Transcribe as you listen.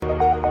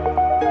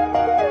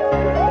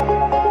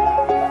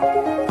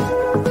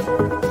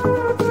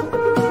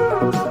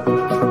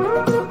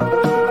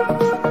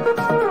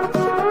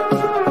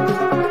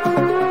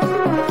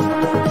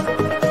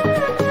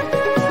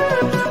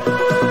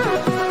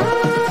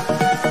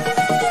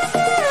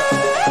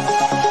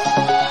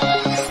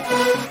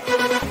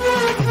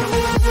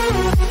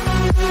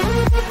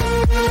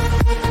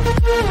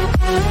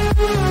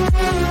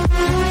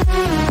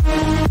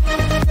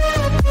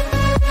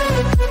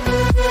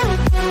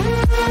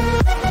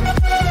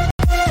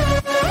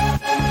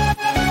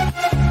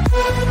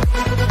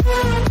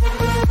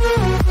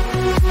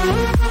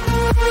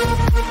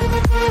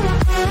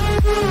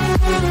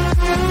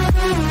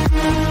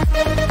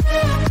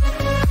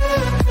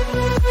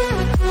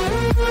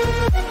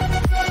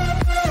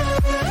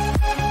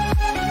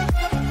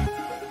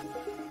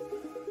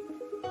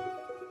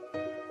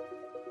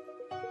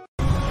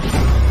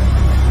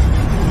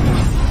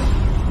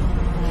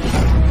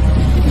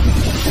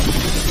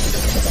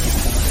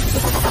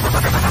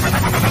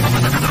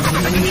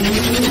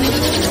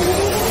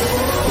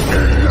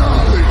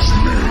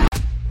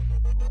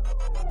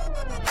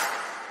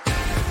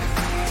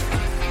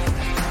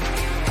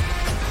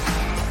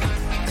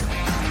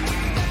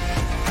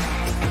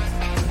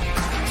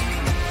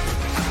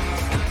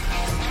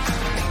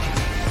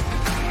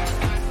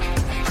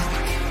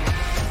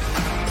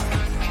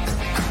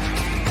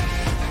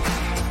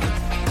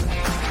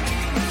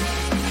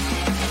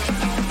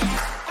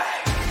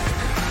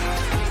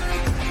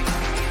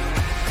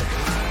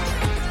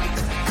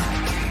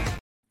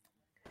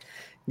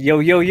Yo,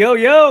 yo, yo,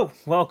 yo!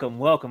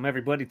 Welcome,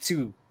 everybody,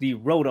 to the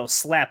Roto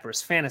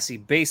Slappers Fantasy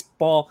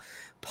Baseball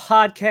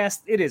Podcast.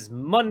 It is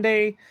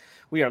Monday.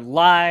 We are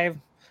live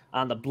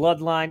on the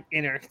Bloodline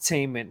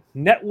Entertainment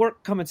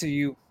Network, coming to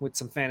you with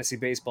some fantasy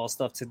baseball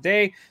stuff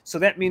today. So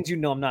that means you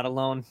know I'm not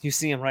alone. You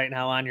see him right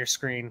now on your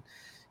screen.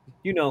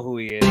 You know who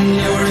he is.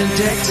 You're in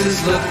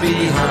Texas, look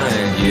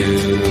behind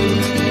you,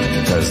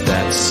 because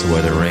that's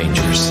where the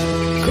Rangers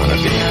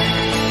gonna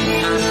be.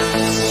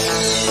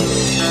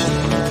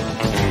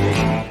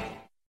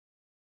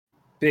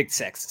 Big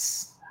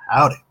Texas.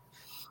 Howdy.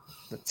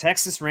 The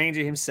Texas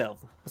Ranger himself.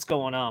 What's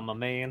going on, my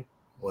man?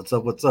 What's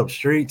up,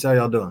 streets? How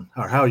y'all doing?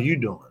 Or how are you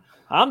doing?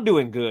 I'm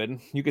doing good.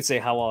 You could say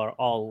how are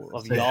all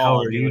of y'all how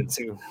are doing you?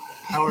 too.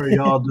 How are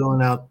y'all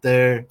doing out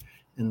there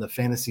in the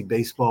fantasy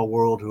baseball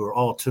world who are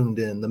all tuned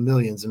in, the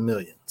millions and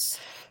millions?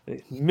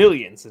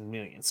 Millions and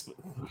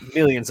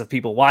millions of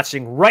people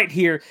watching right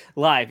here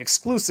live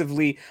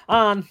exclusively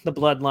on the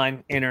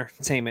Bloodline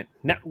Entertainment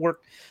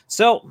Network.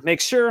 So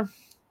make sure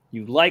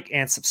you like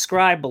and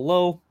subscribe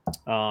below.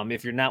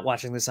 If you're not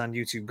watching this on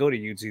YouTube, go to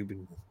YouTube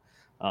and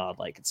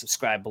like and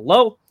subscribe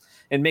below.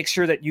 And make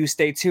sure that you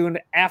stay tuned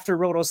after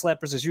Roto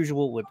Slappers as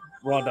usual with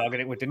Raw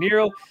Dogging It with De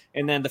Niro.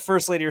 And then the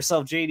First Lady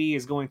herself, JD,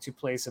 is going to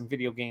play some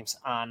video games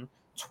on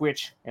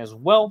Twitch as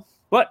well.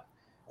 But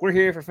we're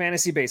here for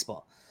fantasy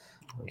baseball.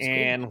 That's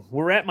and cool.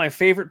 We're at my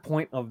favorite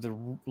point of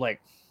the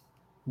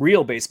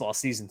real baseball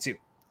season 2.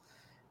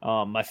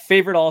 My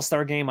favorite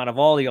All-Star game out of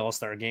all the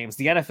All-Star games.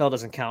 The NFL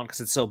doesn't count because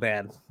it's so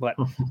bad. But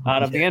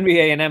out of the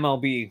NBA and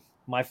MLB,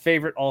 my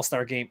favorite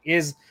All-Star game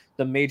is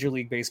the Major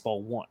League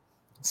Baseball 1.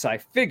 So I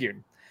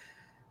figured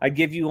I'd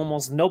give you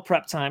almost no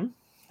prep time.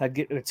 I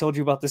told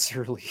you about this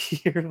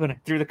earlier when I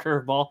threw the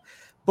curveball.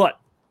 But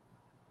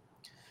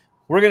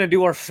we're going to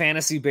do our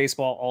fantasy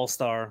baseball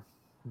All-Star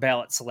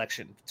ballot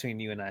selection between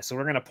you and I. So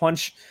we're going to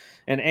punch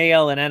an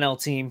AL and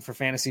NL team for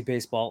fantasy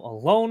baseball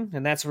alone,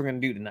 and that's what we're going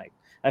to do tonight.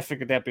 I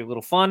figured that'd be a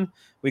little fun.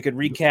 We could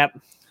recap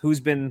who's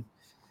been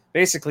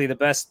basically the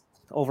best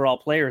overall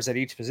players at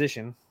each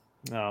position,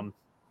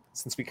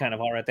 since we kind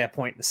of are at that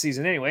point in the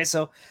season anyway.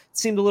 So it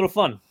seemed a little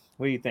fun.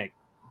 What do you think?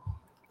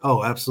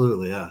 Oh,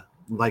 absolutely, yeah.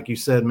 Like you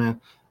said,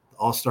 man, the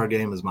All-Star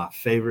game is my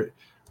favorite.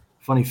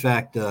 Funny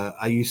fact,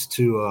 I used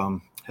to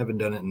haven't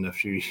done it in a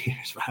few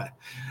years, but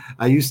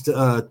I used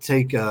to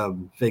take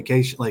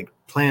vacation, like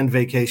planned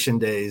vacation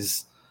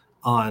days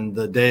on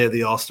the day of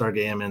the All-Star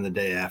game and the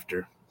day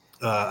after.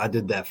 I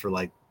did that for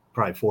like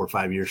probably 4 or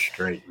 5 years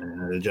straight, man,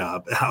 at a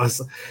job.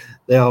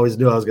 They always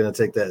knew I was going to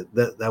take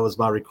that was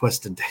my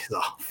requested days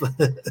off.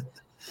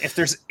 If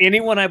there's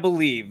anyone I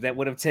believe that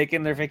would have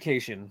taken their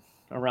vacation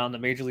around the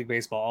Major League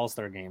Baseball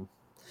All-Star game,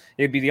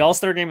 it'd be the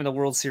All-Star game in the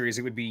World Series.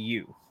 It would be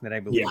you that I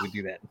believe would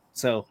do that.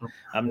 So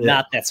I'm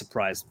not that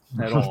surprised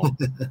at all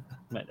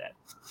by that.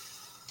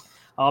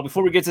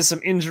 Before we get to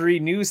some injury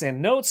news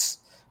and notes,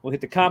 we'll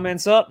hit the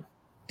comments up.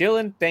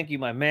 Dylan, thank you,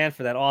 my man,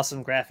 for that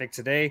awesome graphic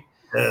today.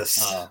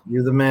 Yes,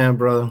 you're the man,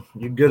 bro.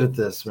 You're good at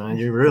this, man.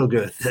 You're real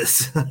good at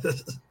this.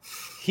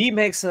 He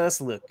makes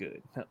us look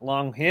good.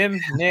 Along him,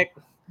 Nick,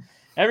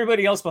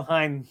 everybody else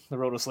behind the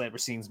Roto Slapper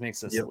scenes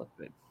makes us look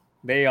good.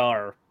 They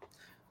are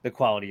the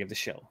quality of the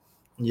show.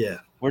 Yeah,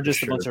 we're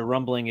just a bunch of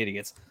rumbling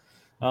idiots.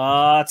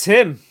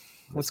 Tim,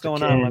 what's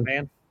going on, my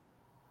man?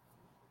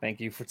 Thank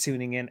you for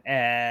tuning in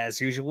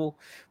as usual.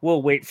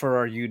 We'll wait for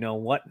our you know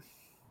what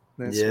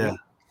this week.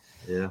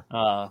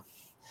 Yeah.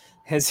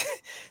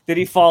 Did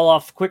he fall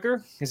off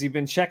quicker? Has he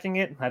been checking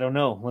it? I don't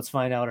know. Let's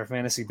find out our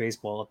fantasy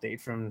baseball update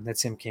from the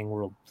Tim King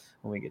world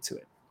when we get to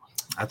it.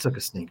 I took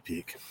a sneak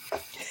peek.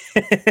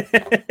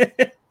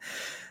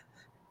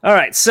 All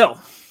right, so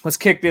let's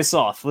kick this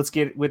off. Let's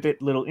get with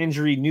it. Little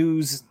injury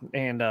news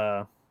and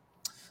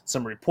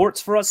some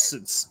reports for us,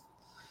 since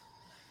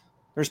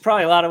there's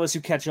probably a lot of us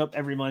who catch up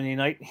every Monday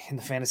night in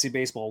the fantasy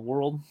baseball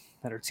world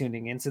that are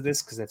tuning into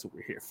this because that's what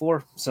we're here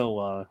for.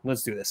 So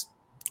let's do this.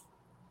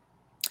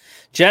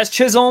 Jazz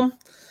Chisholm,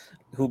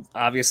 who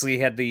obviously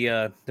had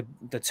the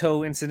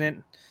toe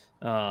incident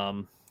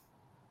from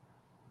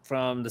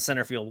the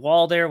center field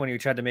wall there when he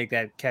tried to make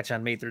that catch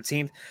on May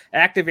 13th,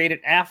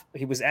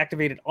 he was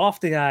activated off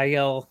the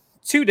IL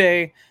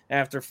today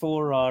after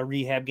 4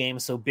 rehab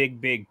games. So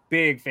big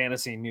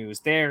fantasy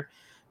news there.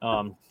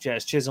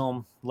 Jazz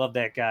Chisholm, love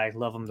that guy,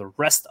 love him the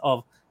rest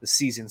of the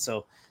season.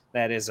 So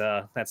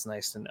that's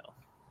nice to know.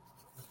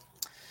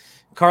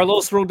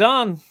 Carlos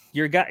Rodon,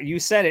 your guy, you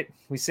said it.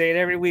 We say it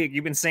every week.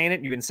 You've been saying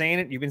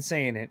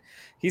it.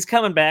 He's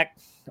coming back,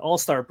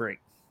 All-Star break,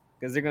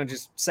 because they're going to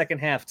just second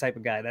half type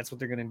of guy. That's what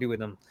they're going to do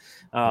with him.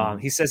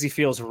 He says he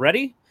feels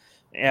ready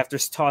after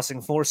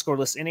tossing 4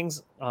 scoreless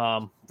innings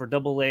for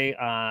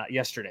Double-A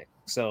yesterday.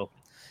 So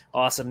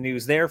awesome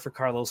news there for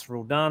Carlos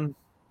Rodon.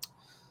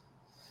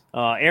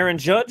 Aaron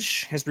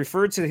Judge has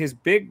referred to his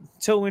big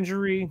toe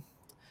injury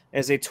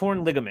as a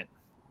torn ligament,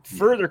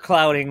 further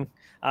clouding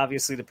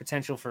obviously the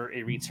potential for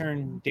a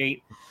return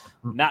date.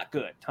 Not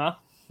good, huh?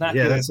 Not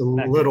good. That's a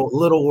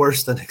little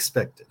worse than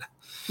expected.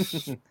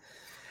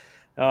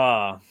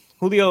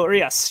 Julio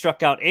Urias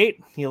struck out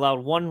 8. He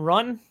allowed 1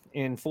 run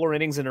in 4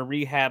 innings in a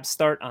rehab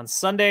start on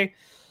Sunday.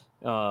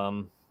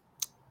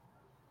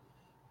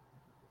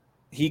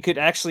 He could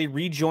actually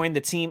rejoin the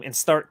team and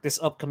start this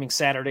upcoming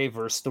Saturday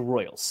versus the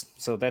Royals.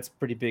 So that's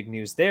pretty big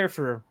news there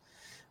for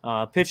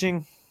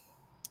pitching.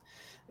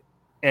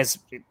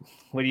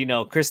 What do you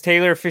know? Chris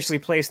Taylor officially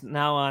placed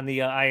now on the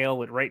IL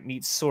with right knee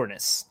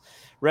soreness.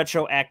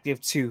 Retroactive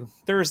to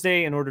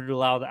Thursday in order to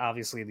allow,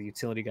 obviously, the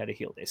utility guy to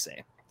heal, they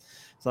say.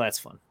 So that's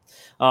fun.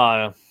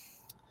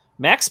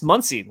 Max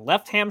Muncy,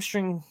 left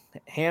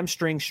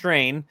hamstring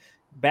strain,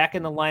 back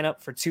in the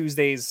lineup for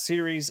Tuesday's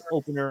series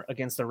opener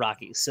against the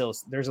Rockies. So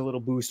there's a little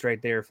boost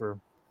right there for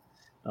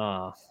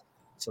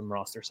some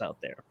rosters out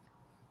there.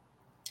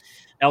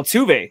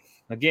 Altuve,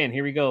 again,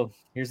 here we go.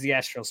 Here's the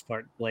Astros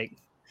part, Blake.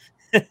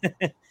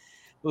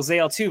 Jose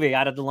Altuve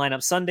out of the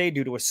lineup Sunday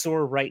due to a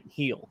sore right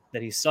heel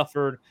that he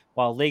suffered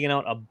while laying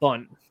out a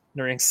bunt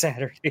during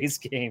Saturday's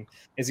game.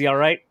 Is he all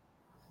right?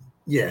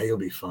 Yeah, he'll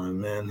be fine,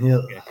 man.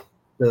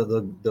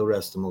 They'll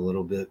rest him a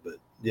little bit, but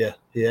yeah,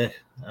 that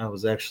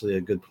was actually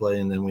a good play,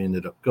 and then we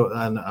ended up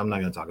I'm not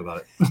going to talk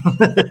about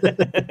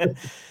it.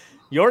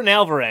 Yordan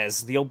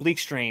Alvarez, the oblique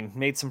strain,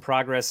 made some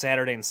progress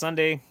Saturday and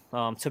Sunday.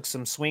 Took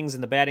some swings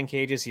in the batting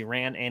cages. He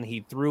ran and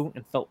he threw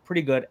and felt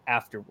pretty good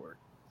afterward.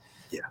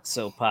 Yeah.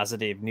 So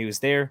positive news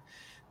there.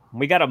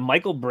 We got a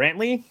Michael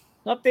Brantley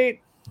update.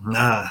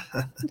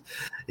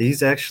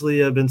 He's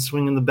actually been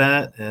swinging the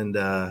bat, and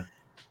I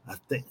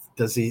think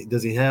does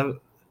he have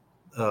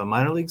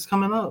minor league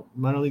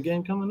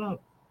game coming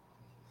up?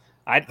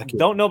 I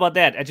don't know about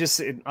that.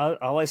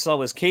 All I saw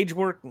was cage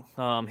work,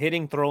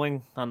 hitting,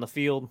 throwing on the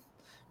field,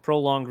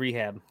 prolonged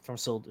rehab from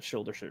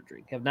shoulder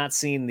surgery. Have not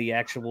seen the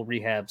actual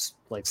rehabs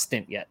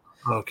stint yet.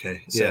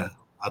 Okay, so, yeah.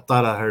 I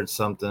thought I heard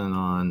something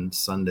on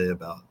Sunday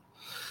about.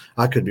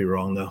 I could be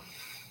wrong though.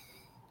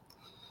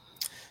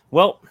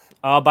 Well,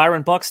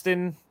 Byron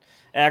Buxton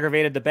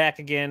aggravated the back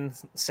again,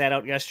 sat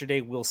out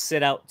yesterday, will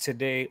sit out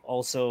today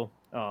also.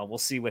 We'll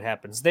see what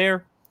happens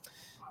there.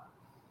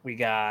 We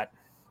got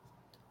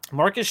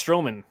Marcus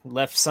Stroman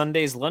left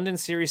Sunday's London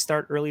series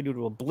start early due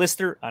to a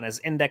blister on his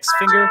index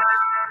finger.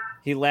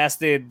 He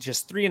lasted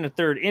just 3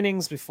 1/3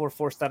 innings before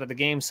forced out of the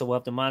game, so we'll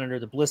have to monitor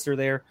the blister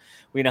there.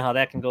 We know how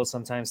that can go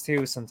sometimes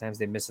too. Sometimes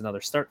they miss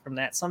another start from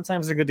that.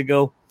 Sometimes they're good to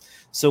go.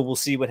 So we'll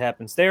see what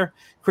happens there.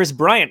 Chris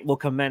Bryant will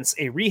commence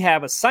a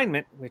rehab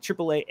assignment with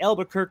AAA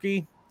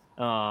Albuquerque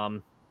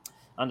on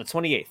the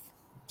 28th.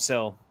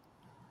 So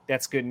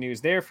that's good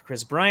news there for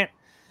Chris Bryant.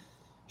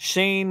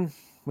 Shane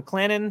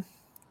McClanahan,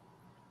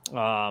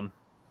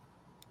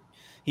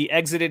 he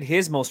exited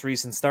his most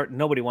recent start.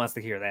 Nobody wants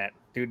to hear that,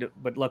 dude.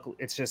 But luckily,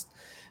 it's just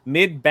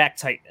mid-back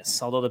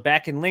tightness. Although the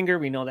back can linger,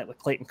 we know that with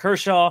Clayton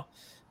Kershaw.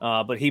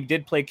 But he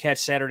did play catch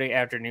Saturday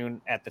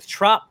afternoon at the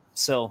Trop.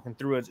 And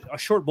threw a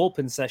short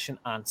bullpen session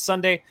on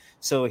Sunday.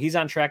 So he's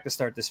on track to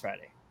start this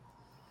Friday.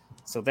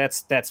 So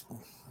that's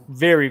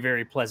very,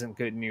 very pleasant,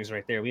 good news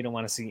right there. We don't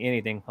want to see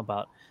anything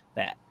about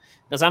that.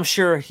 Because I'm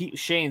sure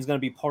Shane's going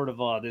to be part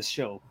of this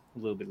show a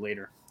little bit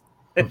later.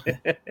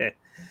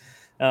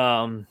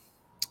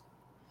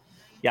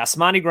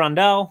 Yasmani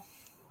Grandal,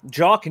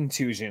 jaw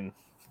contusion,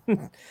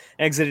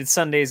 exited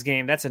Sunday's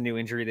game. That's a new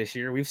injury this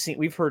year.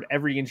 We've heard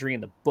every injury in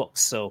the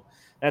books, so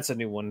that's a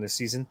new one this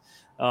season.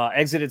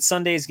 Exited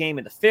Sunday's game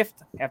in the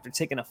 5th after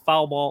taking a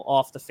foul ball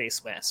off the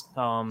face mask.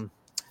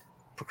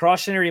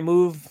 Precautionary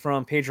move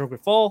from Pedro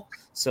Grifol,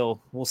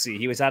 so we'll see.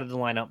 He was out of the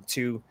lineup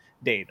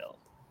today,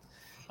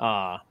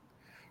 though.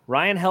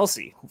 Ryan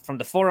Helsey, from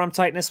the forearm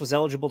tightness, was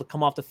eligible to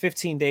come off the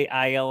 15-day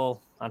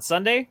IL on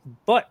Sunday,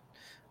 but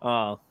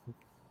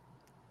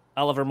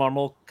Oliver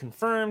Marmol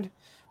confirmed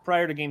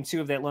prior to Game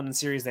 2 of that London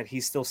series that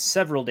he's still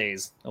several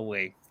days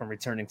away from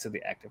returning to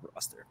the active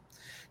roster.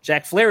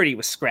 Jack Flaherty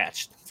was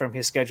scratched from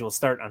his scheduled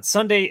start on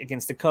Sunday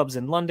against the Cubs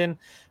in London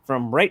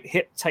from right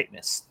hip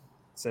tightness,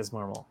 says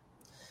Marmol.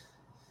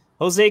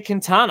 Jose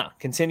Quintana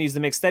continues to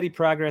make steady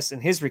progress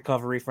in his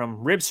recovery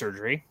from rib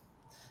surgery.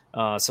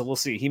 So we'll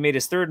see. He made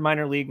his 3rd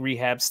minor league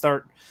rehab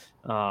start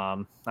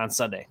on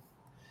Sunday.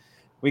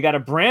 We got a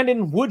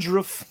Brandon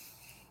Woodruff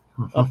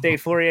update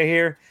for you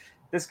here.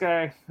 This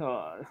guy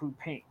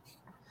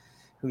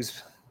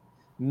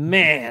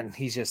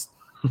he's just,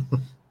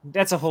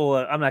 that's a whole,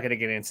 I'm not going to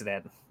get into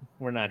that.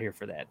 We're not here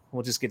for that.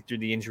 We'll just get through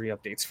the injury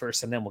updates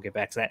first, and then we'll get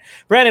back to that.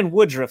 Brandon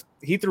Woodruff,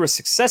 he threw a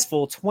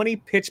successful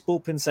 20-pitch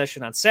bullpen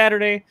session on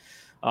Saturday,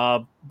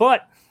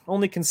 but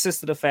only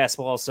consisted of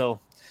fastball,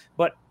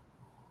 but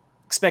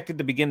expected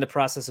to begin the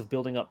process of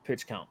building up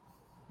pitch count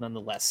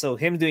nonetheless. So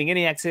him doing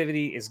any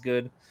activity is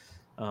good.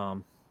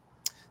 So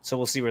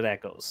we'll see where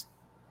that goes.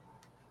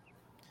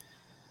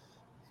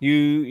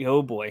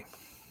 Oh boy.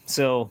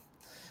 So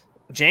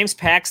James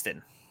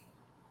Paxton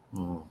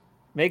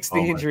makes the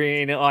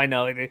injury. I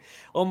know.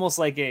 Almost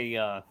like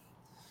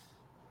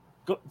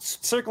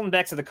circling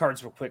back to the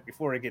Cards real quick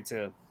before I get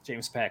to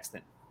James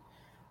Paxton.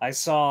 I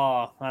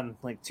saw on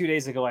 2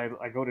 days ago,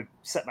 I go to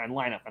set my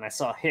lineup and I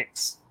saw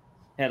Hicks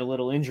had a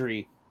little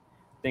injury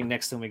thing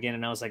next to him again,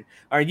 and I was like,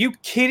 "Are you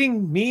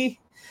kidding me?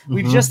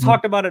 We just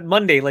talked about it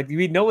Monday. Like,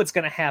 we know it's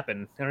going to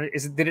happen.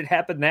 Did it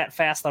happen that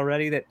fast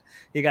already that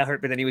he got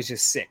hurt, but then he was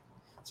just sick?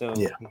 So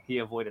he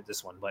avoided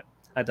this one, but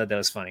I thought that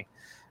was funny.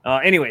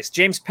 Anyways,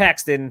 James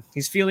Paxton,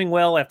 he's feeling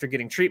well after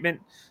getting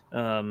treatment.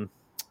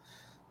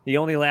 He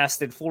only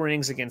lasted 4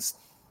 innings against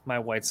my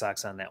White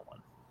Sox on that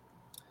one.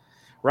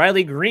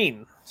 Riley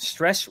Green,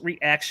 stress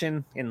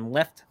reaction in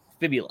left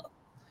fibula.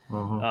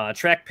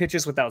 Track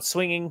pitches without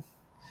swinging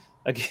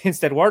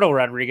against Eduardo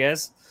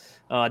Rodriguez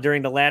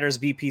during the latter's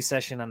BP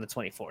session on the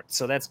 24th.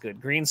 So that's good.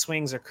 Green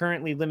swings are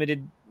currently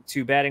limited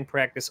to batting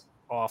practice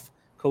off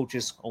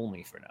coaches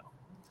only for now.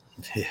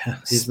 Yeah,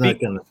 he's not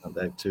going to come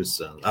back too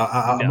soon.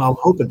 I'm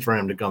hoping for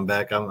him to come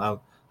back. I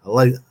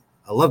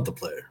love the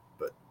player,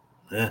 but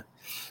yeah.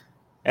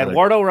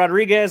 Eduardo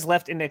Rodriguez,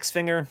 left index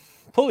finger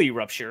pulley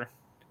rupture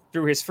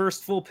through his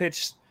first full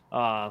pitch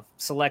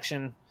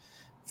selection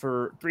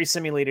for 3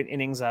 simulated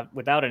innings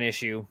without an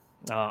issue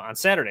on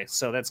Saturday.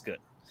 So that's good.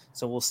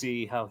 So we'll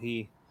see how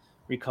he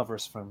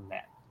recovers from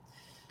that.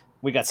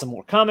 We got some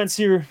more comments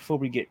here before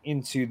we get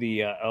into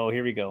the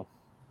here we go.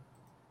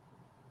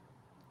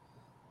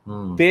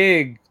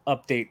 Big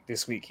update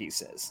this week, he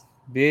says.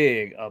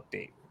 Big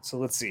update. So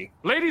let's see.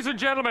 Ladies and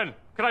gentlemen,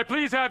 can I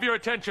please have your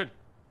attention?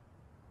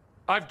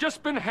 I've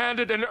just been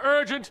handed an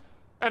urgent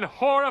and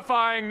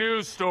horrifying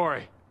news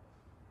story.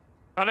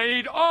 And I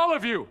need all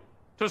of you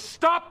to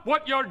stop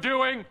what you're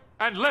doing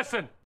and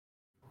listen.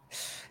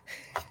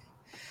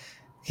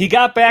 He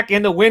got back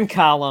in the win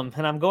column,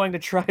 and I'm going to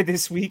try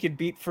this week and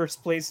beat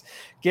first place.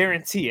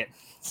 Guarantee it.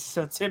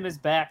 So Tim is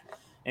back,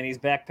 and he's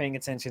back paying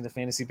attention to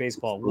fantasy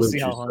baseball. We'll see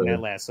how long that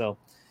lasts. So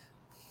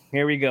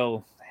here we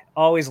go.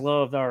 Always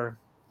loved our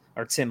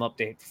Tim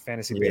update for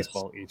fantasy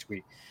baseball each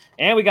week.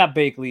 And we got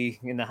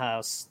Bakley in the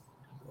house.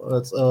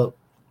 What's up?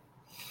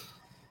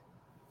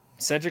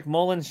 Cedric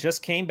Mullins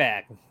just came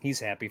back. He's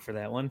happy for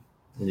that one.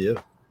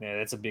 Yeah,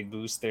 that's a big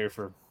boost there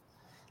for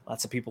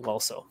lots of people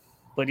also.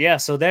 But yeah,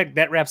 so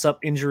that wraps up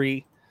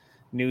injury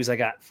news I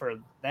got for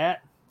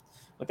that.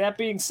 With that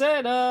being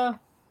said,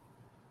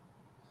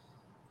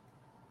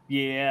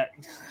 yeah.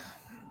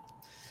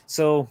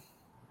 So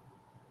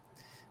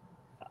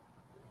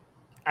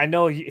I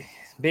know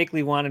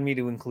Bakley wanted me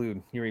to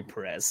include Yuri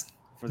Perez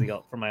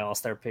for my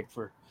All-Star pick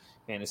for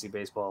fantasy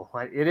baseball.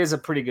 It is a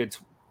pretty good.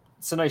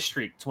 It's a nice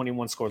streak,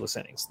 21 scoreless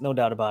innings, no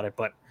doubt about it.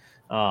 But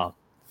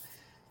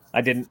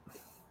I do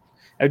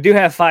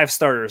have 5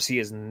 starters. He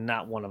is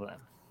not one of them.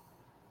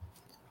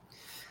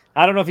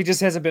 I don't know if he just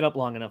hasn't been up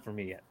long enough for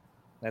me yet.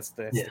 That's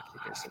the kicker.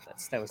 So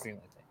that was the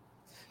only thing.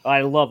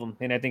 I love him,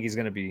 and I think he's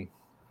going to be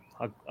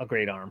a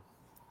great arm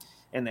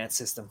in that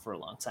system for a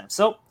long time.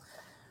 So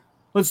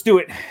let's do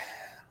it.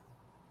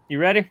 You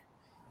ready?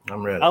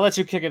 I'm ready. I'll let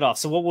you kick it off.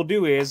 So what we'll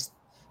do is,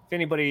 if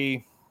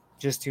anybody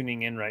just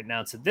tuning in right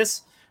now to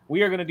this,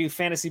 we are going to do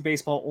fantasy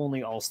baseball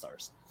only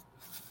all-stars.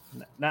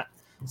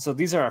 So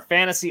these are our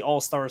fantasy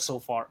all-stars so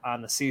far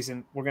on the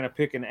season. We're going to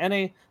pick an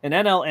NL and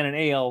an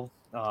AL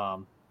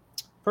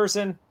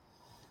person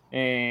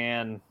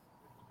and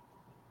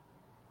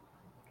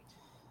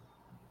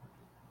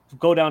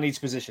go down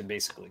each position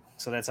basically.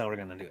 So that's how we're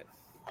going to do it.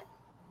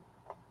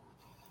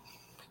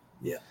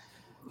 Yeah.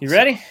 You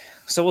ready?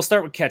 So we'll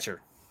start with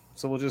catcher.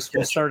 So we'll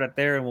start at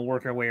there and we'll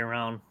work our way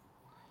around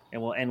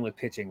and we'll end with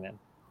pitching then.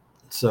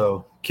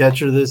 So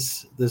catcher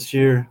this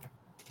year,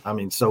 I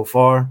mean, so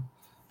far,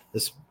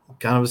 it's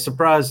kind of a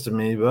surprise to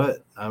me,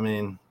 but I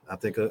mean, I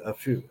think a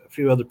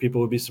few other people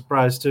would be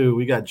surprised too.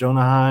 We got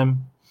Jonah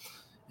Heim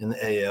in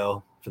the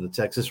AL for the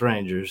Texas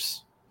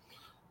Rangers.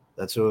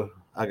 That's who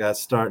I got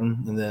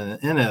starting. And then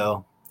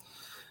NL,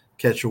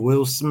 catcher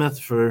Will Smith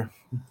for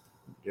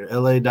your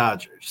LA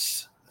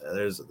Dodgers.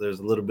 There's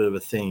a little bit of a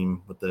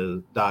theme with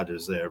the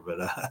Dodgers there,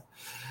 but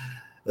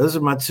those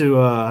are my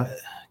 2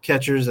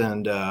 catchers.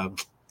 And Adley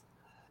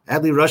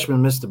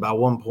Rutschman missed about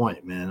 1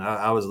 point, man.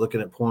 I was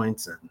looking at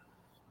points, and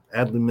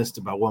Adley missed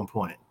about 1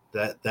 point.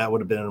 That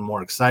would have been a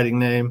more exciting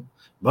name.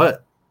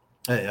 But,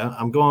 hey,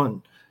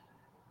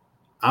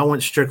 I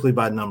went strictly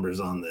by numbers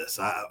on this.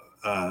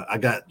 I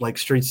got, like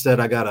Street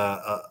said, I got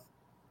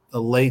a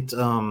late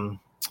kind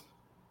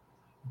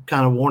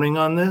of warning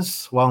on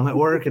this while I'm at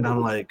work, and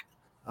I'm like,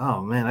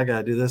 oh, man, I got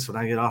to do this when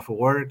I get off of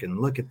work and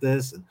look at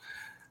this. And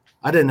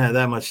I didn't have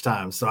that much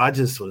time, so I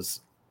just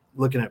was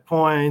looking at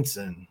points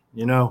and,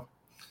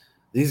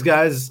 these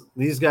guys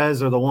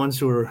are the ones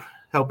who are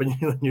helping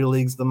you in your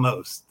leagues the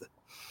most.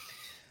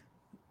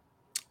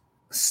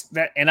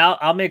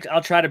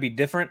 I'll try to be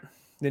different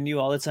than you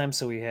all the time,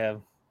 so we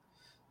have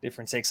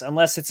different takes,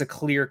 unless it's a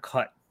clear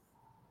cut,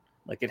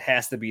 like it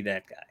has to be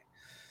that guy.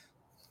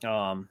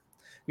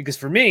 Because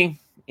for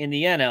me in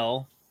the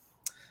NL,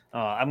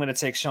 I'm going to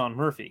take Sean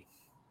Murphy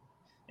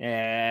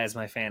as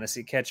my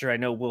fantasy catcher. I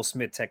know Will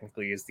Smith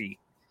technically is the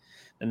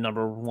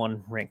number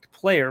 1 ranked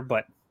player,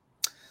 but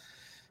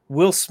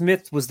Will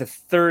Smith was the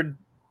 3rd.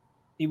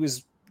 He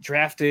was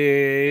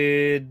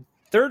drafted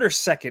 3rd or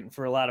 2nd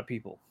for a lot of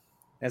people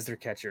as their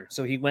catcher.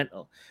 So he went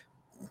a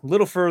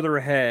little further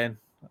ahead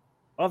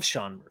of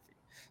Sean Murphy.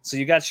 So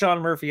you got Sean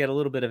Murphy at a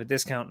little bit of a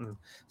discount, and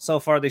so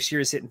far this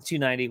year is hitting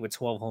 290 with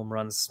 12 home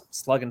runs,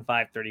 slugging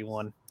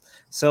 531.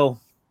 So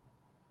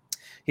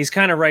he's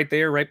kind of right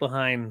there, right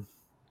behind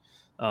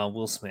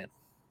Will Smith.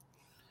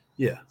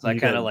 Yeah, so I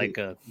kind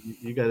of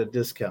you got a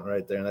discount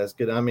right there, and that's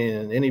good. I mean,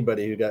 and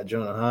anybody who got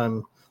Jonah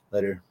Heim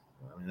later,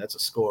 I mean, that's a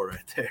score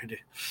right there, dude.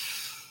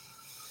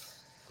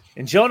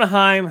 And Jonah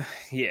Heim,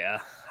 yeah,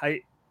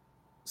 I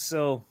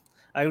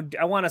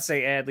want to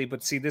say Adley,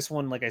 but see this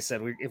one, like I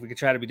said, if we could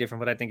try to be different,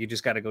 but I think you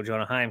just got to go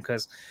Jonah Heim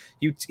because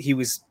he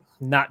was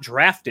not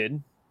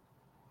drafted.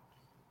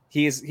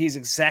 He's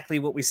exactly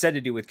what we said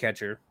to do with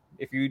catcher.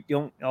 If you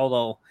don't,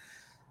 although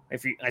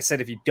if you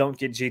don't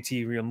get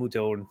JT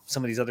Realmuto and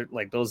some of these other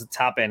like those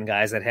top end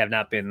guys that have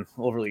not been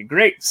overly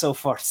great so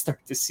far to start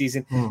this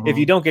season, if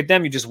you don't get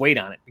them, you just wait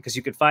on it because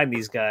you could find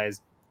these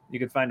guys. You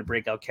could find a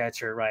breakout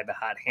catcher, ride the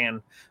hot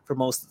hand for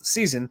most of the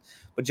season.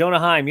 But Jonah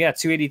Heim,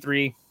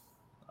 283,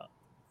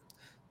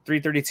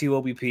 332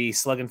 OBP,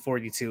 slugging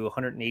 42,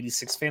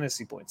 186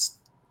 fantasy points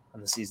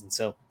on the season.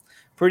 So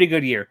pretty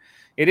good year.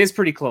 It is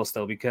pretty close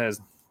though because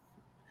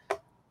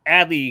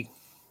Adley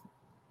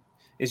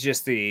is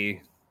just the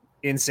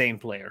insane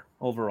player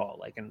overall,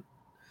 like in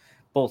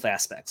both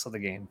aspects of the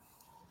game,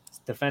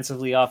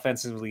 defensively,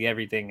 offensively,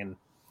 everything, and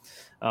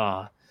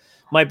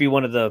might be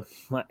one of the.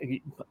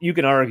 You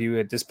can argue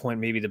at this point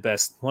maybe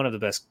one of the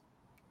best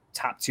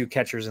top two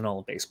catchers in all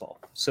of baseball.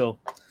 So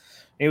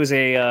it was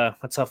a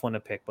tough one to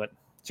pick, but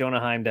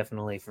Jonah Heim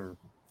definitely for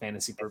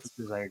fantasy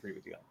purposes. I agree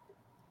with you.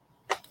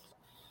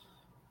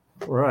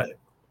 All right.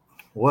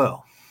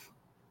 Well,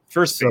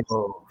 first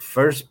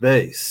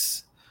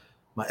base.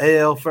 My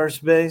AL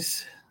first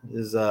base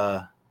is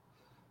Vlad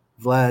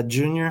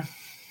Jr.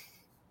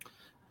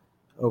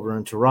 over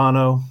in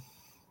Toronto.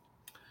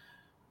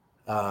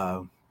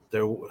 The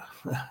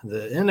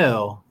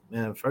NL,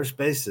 man, first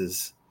base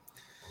is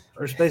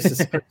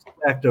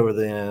stacked over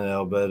the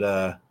NL,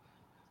 but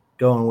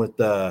going with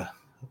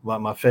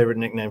my favorite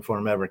nickname for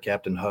him ever,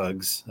 Captain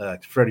Hugs,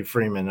 Freddie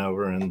Freeman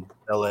over in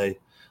LA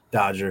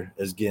Dodger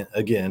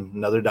again,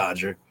 another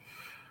Dodger.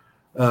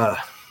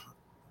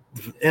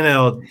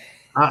 NL,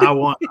 I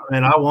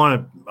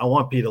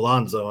want Pete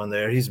Alonso in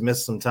there. He's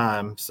missed some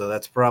time, so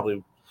that's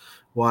probably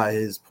why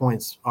his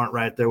points aren't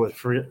right there with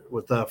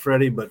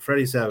Freddie. But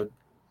Freddie's had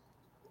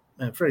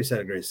a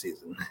great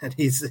season, and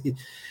he's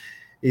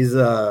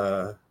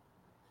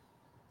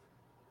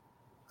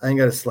I ain't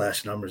got his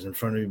slash numbers in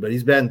front of me, but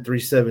he's batting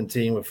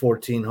 .317 with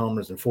 14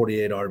 homers and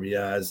 48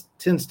 RBIs,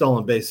 10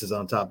 stolen bases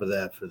on top of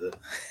that for the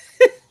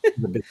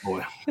big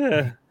boy.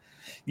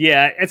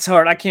 Yeah, it's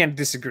hard. I can't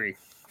disagree.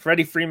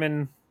 Freddie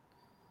Freeman,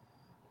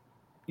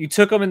 you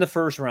took him in the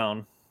first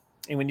round,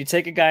 and when you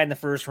take a guy in the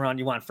first round,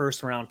 you want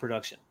first round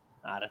production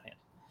out of him,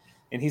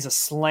 and he's a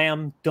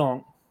slam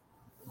dunk,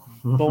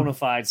 bona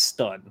fide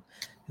stud.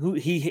 Who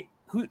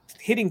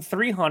hitting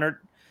 300,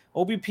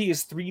 OBP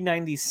is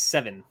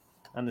 397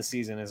 on the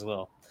season as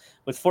well,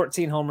 with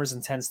 14 homers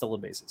and 10 stolen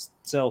bases.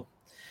 So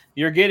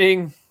you're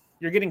getting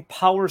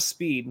power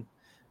speed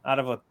out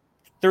of a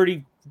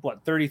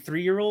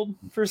 33-year-old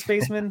first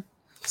baseman.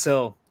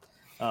 So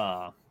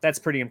that's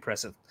pretty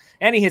impressive.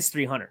 And he hits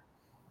 300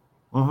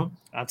 on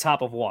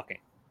top of walking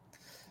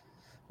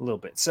a little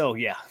bit. So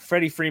yeah,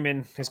 Freddie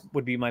Freeman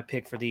would be my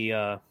pick for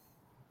the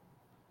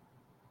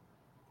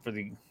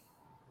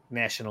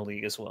National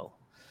League as well.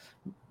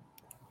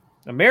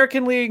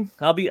 American League,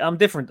 I'm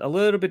different, a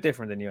little bit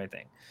different than you, I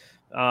think.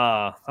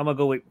 I'm gonna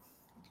go with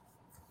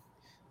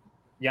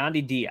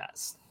Yandy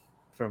Diaz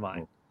for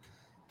mine.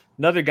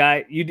 Another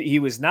guy, he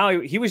was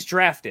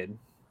drafted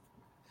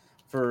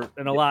for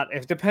a lot.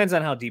 It depends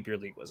on how deep your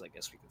league was, I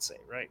guess we could say,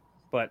 right?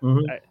 But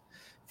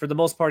for the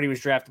most part, he was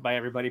drafted by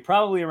everybody,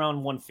 probably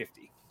around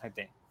 150, I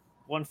think.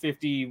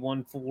 150,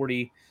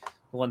 140,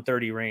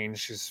 130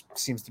 range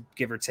seems to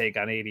give or take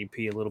on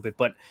ADP a little bit.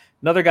 But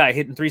another guy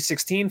hitting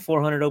 316,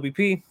 400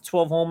 OBP,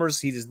 12 homers.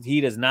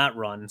 He does not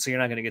run, so you're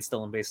not going to get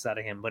stolen bases out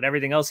of him. But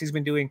everything else he's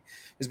been doing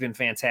has been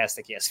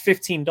fantastic. He has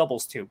 15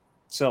 doubles too.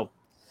 So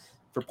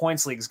for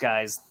points leagues,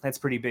 guys, that's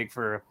pretty big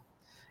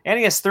and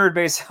he has third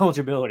base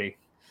eligibility,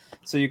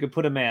 so you could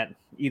put him at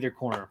either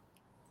corner.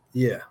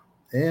 Yeah,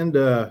 and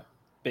Freeman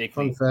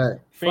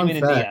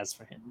and Diaz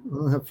for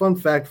him. Fun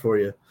fact for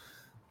you.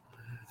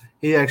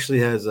 He actually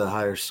has a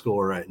higher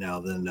score right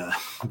now than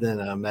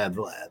Mad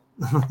Vlad,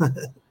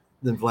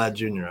 than Vlad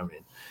Jr. I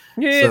mean,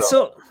 yeah.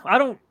 So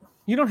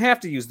you don't have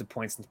to use the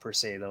points per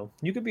se though.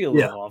 You could be a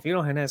little off. You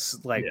don't have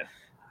to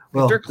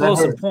they're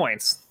close in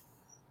points.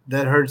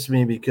 That hurts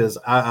me because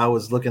I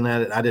was looking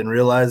at it, I didn't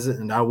realize it,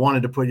 and I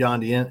wanted to put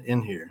Yandy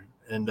in here,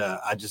 and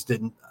I just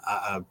didn't.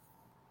 I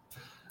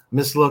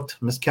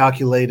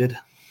miscalculated.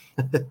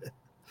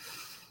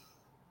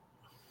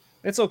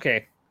 It's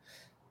okay.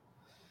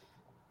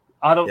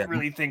 I don't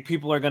really think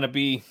people are going to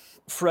be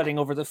fretting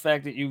over the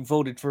fact that you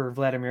voted for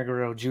Vladimir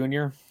Guerrero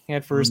Jr.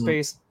 at first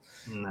base.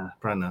 Nah,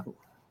 probably not.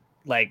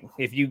 Like,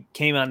 if you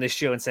came on this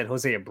show and said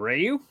Jose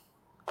Abreu,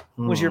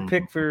 was your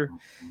pick for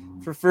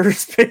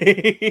first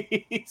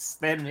base,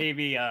 then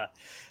maybe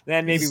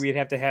we'd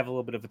have to have a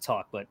little bit of a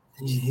talk. But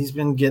he's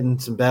been getting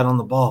some bat on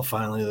the ball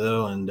finally,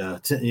 though, and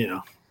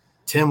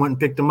Tim went and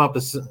picked him up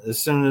as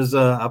soon as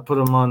I put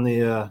him on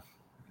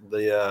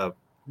the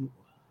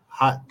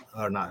hot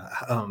or not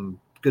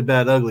good,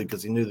 bad, ugly,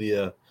 because he knew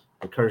the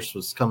curse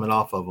was coming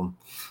off of him.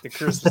 The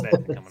curse was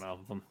definitely coming off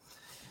of him.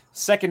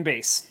 Second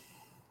base,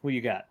 who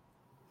you got?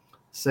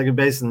 Second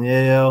base in the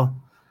AL,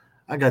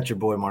 I got your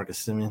boy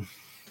Marcus Semien.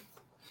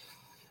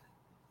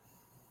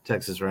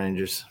 Texas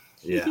Rangers.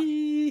 Yeah.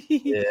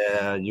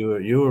 Yeah,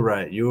 you were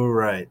right. You were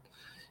right.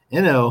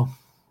 A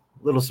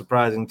little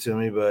surprising to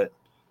me, but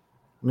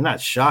I mean,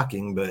 not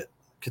shocking, but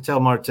Ketel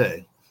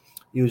Marte.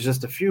 He was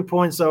just a few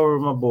points over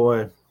my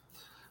boy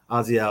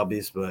Ozzy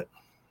Albies, but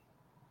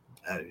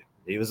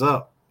he was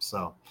up.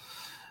 So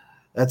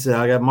that's it.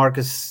 I got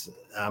Marcus.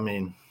 I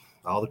mean,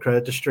 all the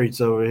credit to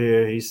Streets over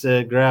here. He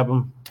said grab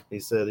him. He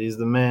said he's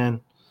the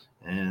man,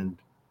 and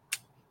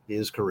he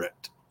is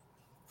correct.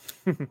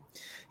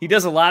 He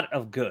does a lot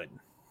of good,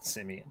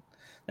 Semien.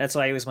 That's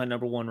why he was my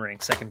number one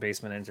ranked second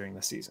baseman entering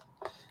the season.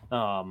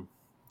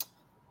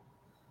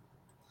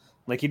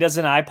 Like, he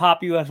doesn't eye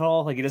pop you at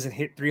all. Like, he doesn't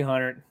hit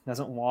 300,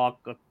 doesn't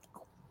walk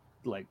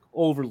like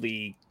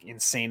overly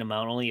insane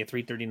amount, only a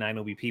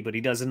 339 OBP, but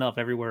he does enough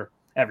everywhere.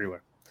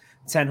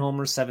 10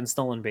 homers, 7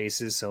 stolen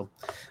bases. So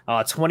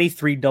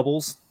 23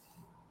 doubles.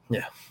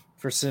 Yeah.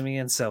 For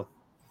Semien. So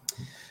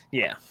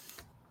yeah,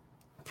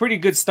 pretty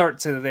good start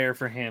to there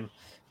for him.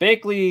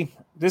 Bakley,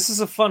 this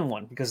is a fun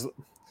one because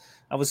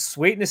I was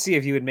waiting to see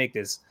if he would make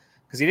this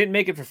because he didn't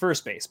make it for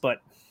first base,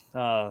 but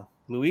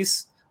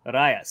Luis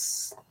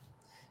Arias,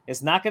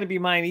 it's not going to be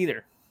mine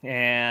either.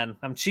 And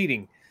I'm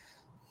cheating.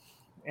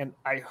 And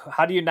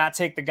how do you not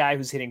take the guy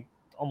who's hitting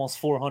almost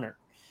 400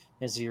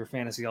 as your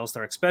fantasy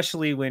all-star,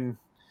 especially when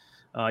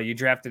you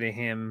drafted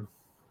him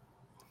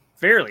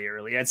fairly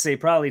early? I'd say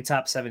probably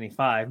top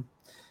 75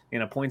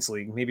 in a points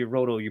league. Maybe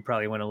Roto, you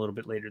probably went a little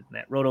bit later than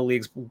that. Roto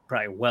leagues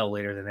probably well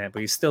later than that, but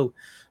he's still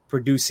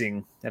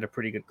producing at a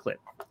pretty good clip.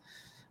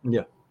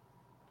 Yeah.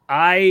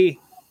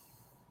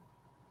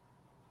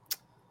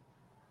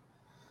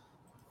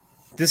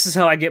 This is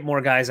how I get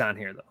more guys on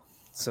here, though.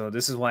 So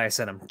this is why I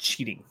said I'm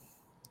cheating.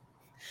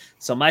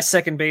 So my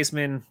second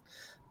baseman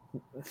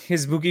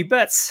is Mookie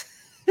Betts.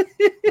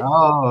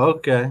 Oh,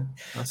 okay.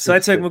 So I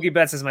took Mookie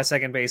Betts as my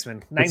second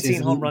baseman.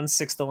 19 home runs,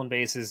 6 stolen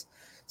bases.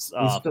 He's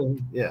still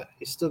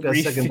got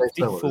second base.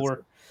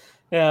 354.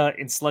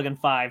 In slugging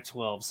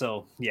 512.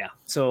 So yeah.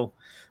 So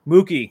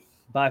Mookie,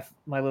 by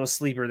my little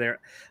sleeper there.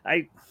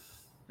 I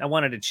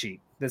wanted to cheat.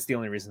 That's the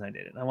only reason I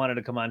did it. I wanted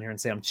to come on here and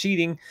say I'm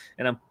cheating,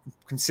 and I'm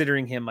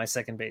considering him my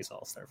second base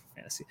all-star for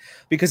fantasy.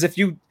 Because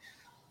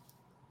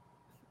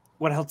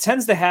what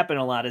tends to happen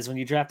a lot is when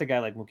you draft a guy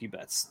like Mookie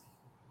Betts,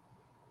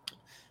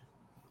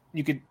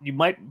 you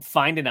might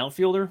find an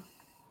outfielder,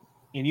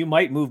 and you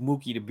might move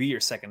Mookie to be your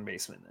second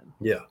baseman then.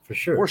 Yeah, for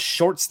sure. Or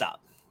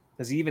shortstop,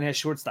 because he even has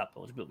shortstop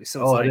eligibility.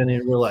 So I didn't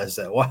even realize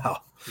that.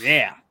 Wow.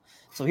 Yeah.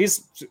 So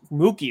he's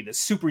Mookie, the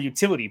super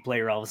utility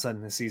player all of a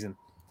sudden this season.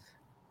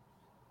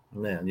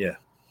 Man, yeah.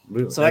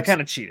 So I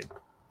kind of cheated.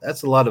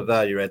 That's a lot of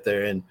value right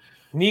there. And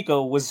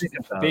Nico was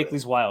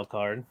Bakley's wild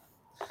card.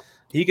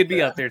 He could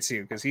be out there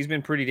too because he's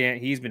been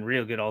he's been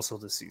real good also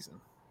this season,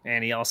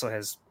 and he also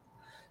has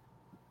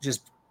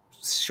just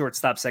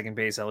shortstop, second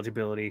base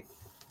eligibility.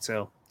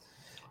 So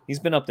he's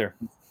been up there.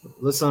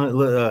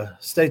 Listen,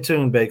 stay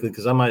tuned, Bakley,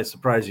 because I might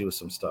surprise you with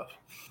some stuff.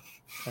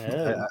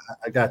 Oh.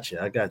 I got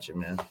you,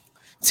 man.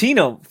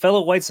 Tino,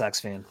 fellow White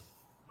Sox fan.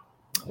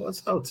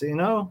 What's up,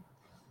 Tino?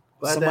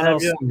 Glad to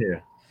have you on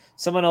here.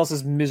 Someone else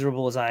as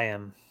miserable as I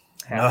am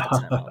half the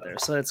time out there,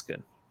 so that's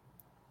good.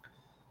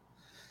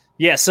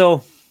 Yeah,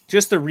 so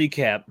just to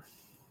recap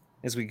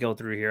as we go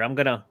through here, I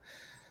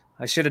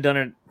should have done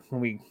it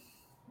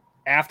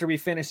after we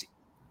finish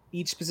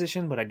each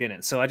position, but I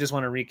didn't. So I just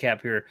want to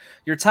recap here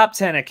your top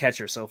 10 at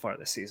catcher so far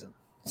this season,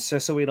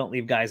 so we don't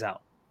leave guys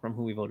out from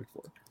who we voted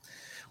for.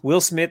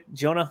 Will Smith,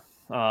 Jonah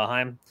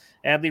Heim,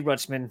 Adley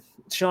Rutschman,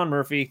 Sean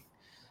Murphy,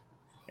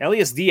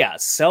 Elias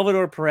Diaz,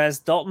 Salvador Perez,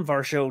 Dalton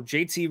Varsho,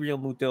 JT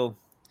Realmuto,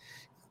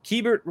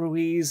 Keibert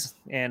Ruiz,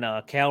 and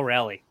Cal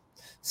Raleigh.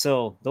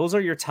 So those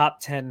are your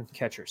top 10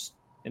 catchers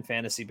in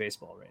fantasy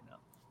baseball right now.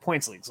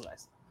 Points leagues,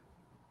 guys.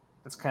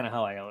 That's kind of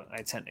how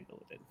I tend to go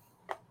with it.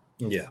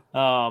 Yeah.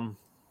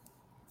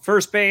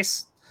 First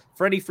base,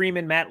 Freddie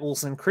Freeman, Matt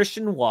Olson,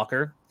 Christian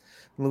Walker,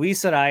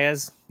 Luis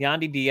Arias,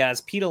 Yandy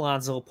Diaz, Pete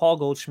Alonso, Paul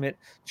Goldschmidt,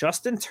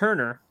 Justin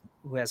Turner,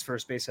 who has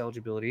first base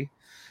eligibility,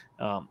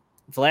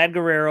 Vlad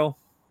Guerrero,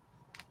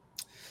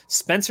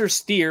 Spencer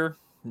Steer,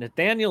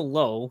 Nathaniel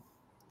Lowe,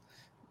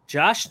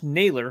 Josh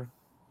Naylor,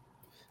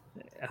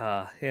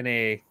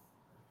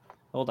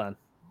 hold on.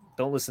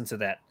 Don't listen to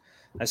that.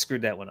 I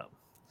screwed that one up.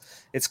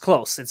 It's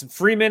close. It's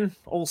Freeman,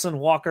 Olson,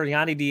 Walker,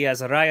 Yandy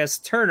Diaz, Arias,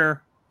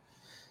 Turner,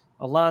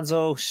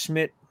 Alonso,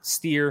 Schmidt,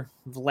 Steer,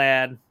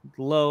 Vlad,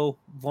 Lowe,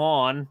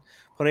 Vaughn,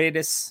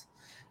 Paredes,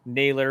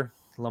 Naylor,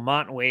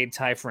 Lamont, Wade,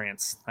 Ty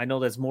France. I know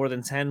that's more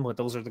than 10, but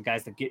those are the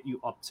guys that get you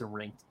up to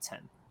ranked 10.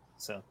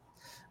 So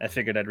I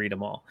figured I'd read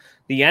them all.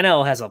 The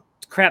NL has a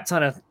crap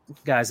ton of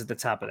guys at the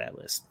top of that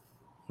list.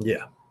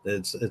 Yeah,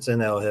 it's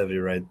NL heavy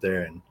right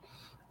there. And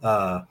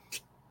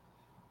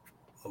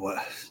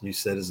what you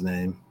said his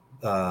name,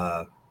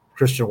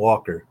 Christian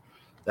Walker.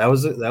 That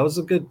was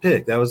a good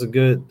pick. That was a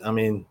good. I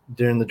mean,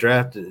 during the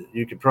draft,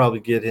 you could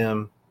probably get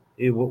him.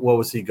 What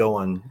was he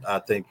going? I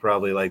think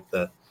probably like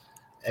the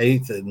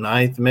 8th,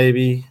 9th,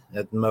 maybe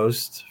at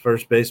most.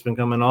 First baseman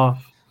coming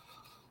off.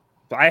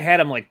 But I had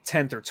him like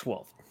 10th or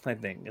 12th, I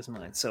think, is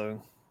mine. So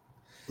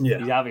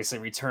yeah, he obviously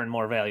returned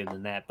more value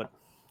than that. But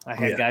I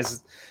had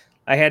guys.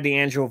 I had the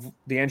Andrew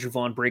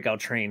Vaughn breakout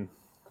train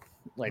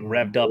like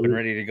revved up and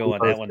ready to go on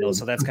that one though.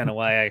 So that's kind of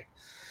why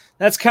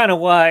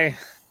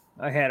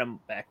I had him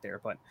back there.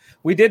 But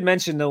we did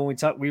mention though when we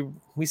talked,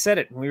 we said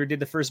it when we did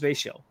the first base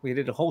show. We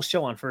did a whole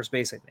show on first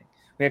base. I think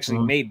we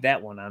actually made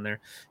that one on there.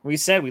 We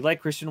said we like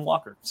Christian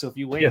Walker. So if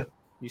you wait,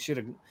 you should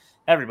have.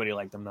 Everybody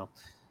liked him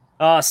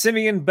though.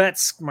 Simeon,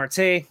 Betts,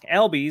 Marte,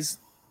 Albies.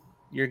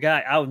 Your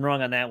guy. I was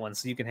wrong on that one,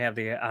 so you can have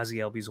the Ozzy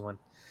Albies one.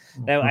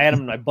 I had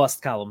him in my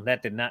bust column.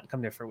 That did not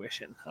come to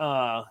fruition.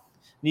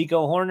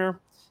 Nico Horner,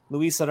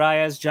 Luis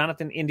Arias,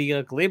 Jonathan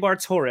India,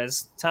 Gleyber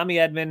Torres, Tommy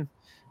Edman,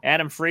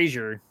 Adam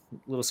Frazier. A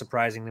little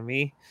surprising to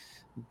me.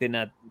 Did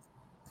not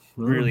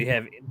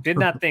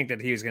think that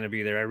he was going to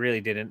be there. I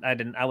really didn't.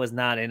 I was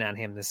not in on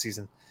him this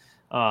season.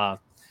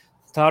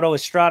 Tauro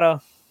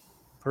Estrada,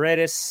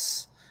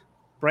 Paredes,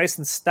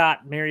 Bryson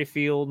Stott,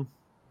 Merrifield,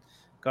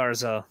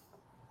 Garza,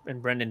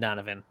 and Brendan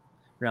Donovan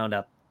round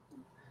up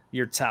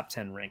your top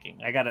 10 ranking.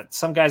 I got it.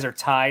 Some guys are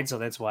tied, so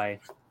that's why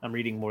I'm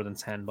reading more than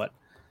 10. But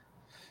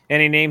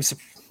any names?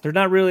 They're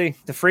not really.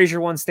 The Frazier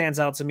one stands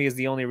out to me as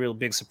the only real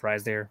big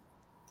surprise there.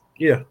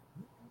 Yeah.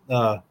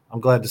 I'm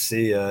glad to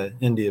see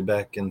India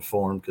back in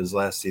form because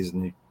last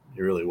season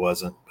he really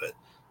wasn't, but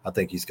I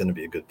think he's going to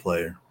be a good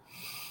player.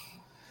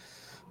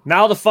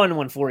 Now the fun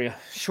one for you.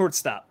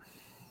 Shortstop.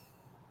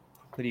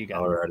 What do you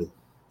got? Alrighty.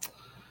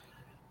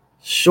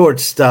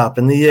 Shortstop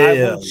in the AL.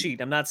 I won't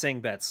cheat. I'm not saying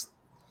bets.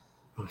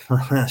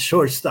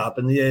 Shortstop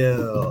in the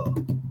AL.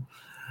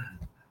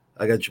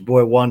 I got your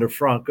boy Wander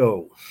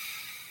Franco,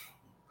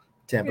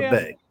 Tampa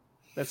Bay.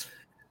 That's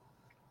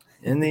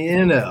in the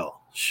NL.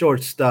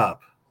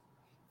 Shortstop.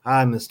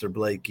 Hi, Mr.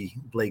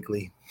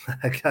 Blakely.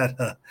 I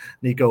got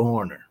Nico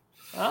Horner.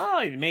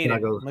 Oh, you made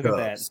it. Look at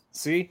that.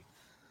 See?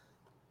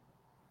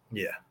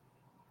 Yeah.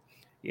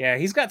 Yeah,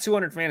 he's got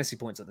 200 fantasy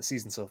points on the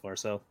season so far,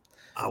 so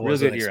I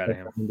wasn't expecting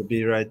him to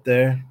be right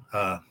there.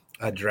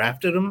 I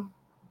drafted him,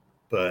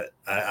 but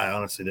I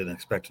honestly didn't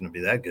expect him to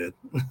be that good.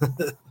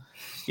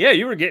 Yeah,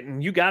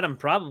 you got him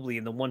probably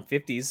in the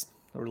 150s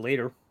or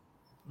later.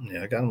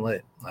 Yeah, I got him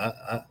late.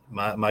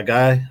 My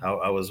guy,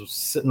 I was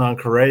sitting on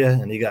Correa,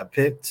 and he got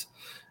picked.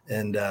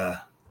 And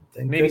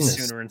maybe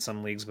sooner in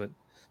some leagues, but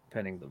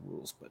depending the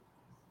rules. But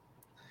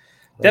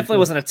definitely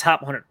wasn't a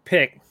top 100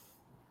 pick.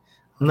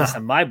 Not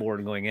on my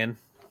board going in.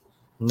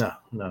 No.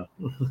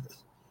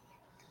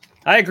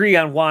 I agree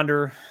on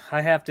Wander.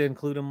 I have to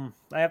include him.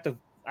 I have to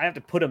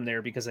put him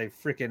there because I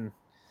freaking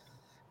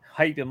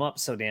hyped him up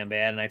so damn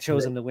bad, and I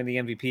chose him to win the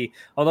MVP.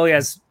 Although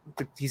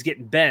he's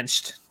getting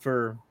benched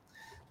for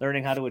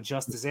learning how to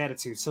adjust his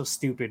attitude. So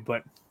stupid,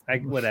 but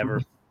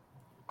whatever.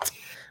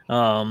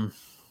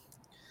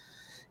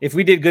 If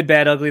we did good,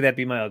 bad, ugly, that'd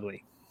be my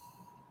ugly.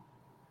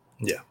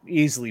 Yeah.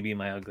 Easily be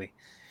my ugly.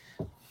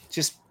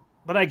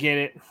 But I get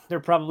it. They're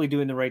probably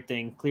doing the right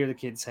thing. Clear the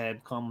kid's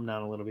head, calm him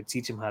down a little bit,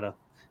 teach him how to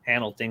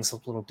handle things a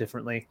little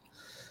differently.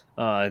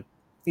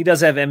 He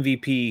does have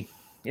MVP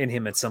in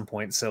him at some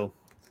point, so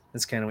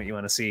that's kind of what you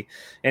want to see.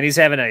 And he's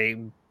having a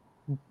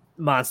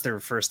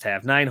monster first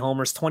half. 9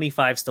 homers,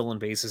 25 stolen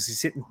bases.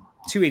 He's hitting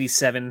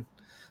 287,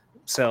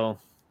 so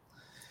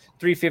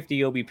 350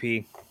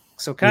 OBP.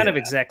 So kind of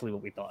exactly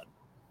what we thought.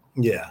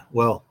 Yeah,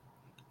 well,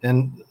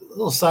 and a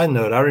little side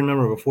note, I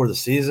remember before the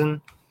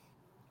season,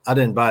 I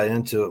didn't buy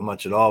into it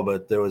much at all,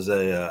 but there was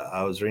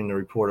I was reading a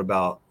report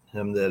about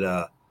him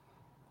that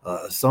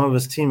some of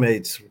his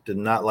teammates did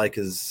not like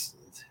his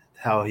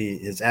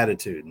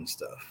attitude and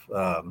stuff.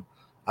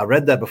 I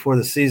read that before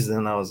the season,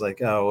 and I was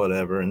like, oh,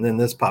 whatever. And then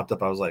this popped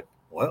up. I was like,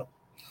 well,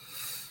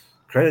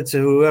 credit to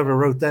whoever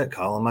wrote that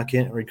column. I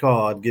can't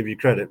recall. I'd give you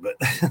credit, but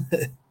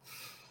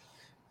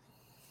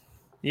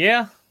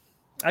yeah,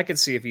 I could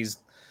see if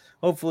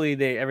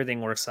hopefully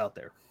everything works out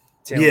there.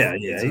 Yeah,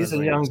 he's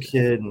a young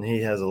kid, and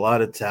he has a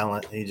lot of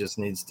talent. He just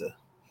needs to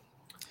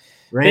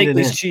rein it in.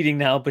 Bakley's cheating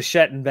now,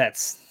 Bichette and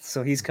Betts,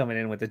 so he's coming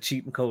in with a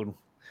cheating code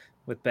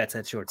with Betts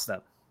at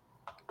shortstop.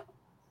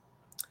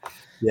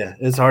 Yeah,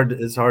 it's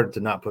hard to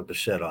not put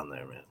Bichette on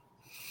there, man.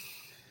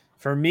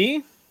 For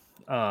me,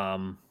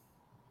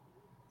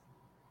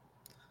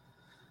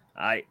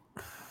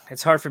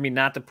 it's hard for me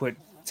not to put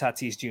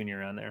Tatis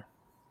Jr. on there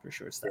for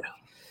shortstop. Yeah.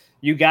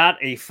 You got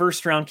a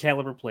first-round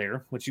caliber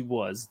player, which he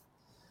was.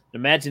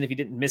 Imagine if he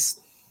didn't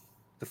miss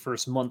the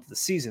first month of the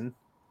season,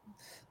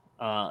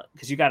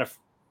 because you got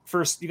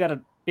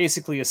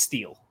basically a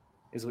steal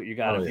is what you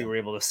got if you were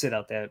able to sit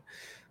out that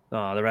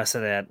the rest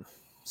of that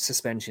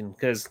suspension.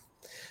 Because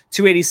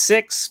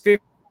 286,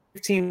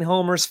 15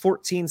 homers,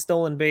 14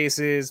 stolen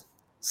bases,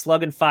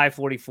 slugging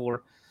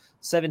 544,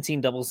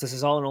 17 doubles. This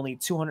is all in only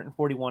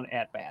 241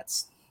 at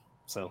bats.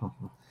 So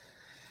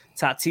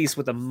Tatis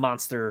with a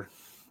monster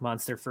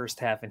first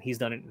half, and he's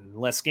done it in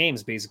less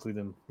games basically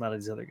than a lot of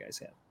these other guys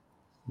have.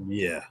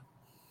 Yeah.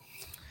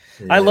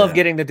 I love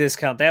getting the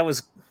discount. That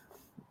was,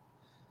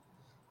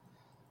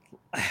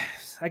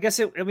 I guess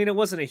it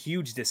wasn't a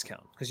huge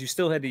discount because you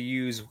still had to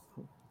use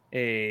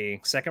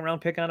a second round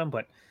pick on him.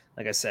 But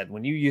like I said,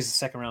 when you use a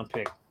second round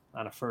pick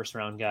on a first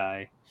round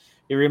guy,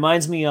 it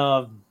reminds me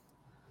of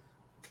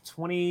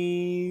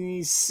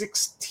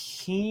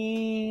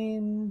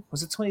 2016.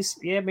 Was it 20?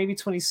 Yeah, maybe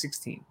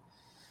 2016.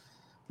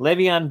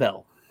 Le'Veon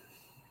Bell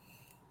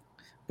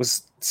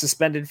was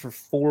suspended for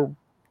 4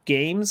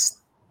 games,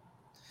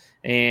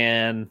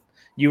 and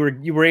you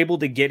were able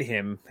to get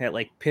him at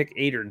like pick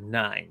 8 or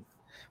 9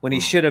 when he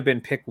should have been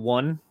pick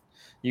 1.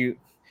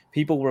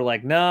 People were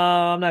like, no,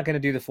 I'm not going to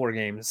do the 4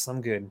 games.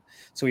 I'm good.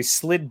 So he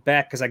slid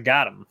back because I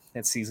got him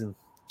that season,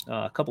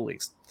 a couple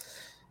leagues,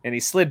 and he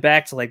slid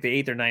back to like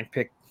the 8th or 9th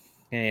pick.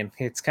 And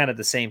it's kind of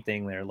the same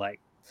thing there.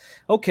 Like,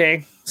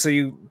 okay,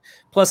 so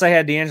plus I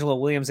had D'Angelo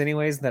Williams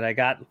anyways that I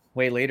got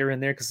way later in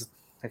there because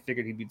I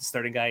figured he'd be the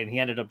starting guy, and he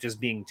ended up just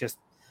being just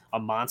a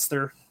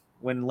monster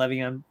when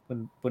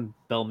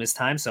Bell missed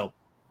time. So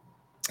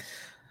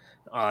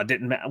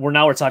didn't matter.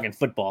 We're talking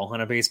football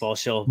on a baseball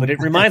show, but it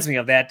reminds me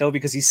of that though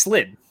because he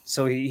slid.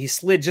 So he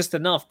slid just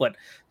enough, but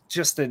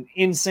just an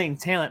insane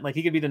talent. Like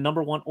he could be the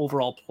number 1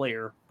 overall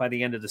player by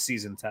the end of the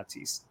season,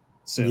 Tatis.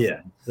 So yeah,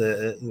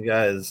 the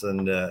guy is,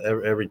 and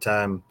every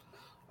time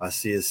I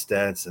see his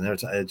stats, and every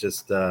time it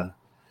just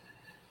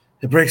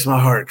it breaks my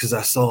heart because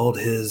I sold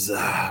his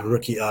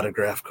rookie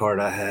autograph card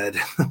I had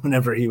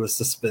whenever he was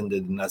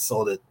suspended, and I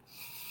sold it.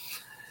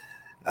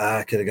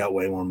 I could have got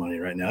way more money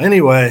right now.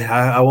 Anyway,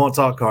 I won't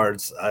talk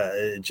cards.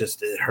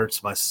 It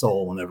hurts my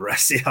soul whenever I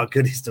see how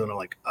good he's doing. I'm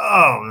like,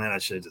 oh man, I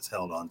should have just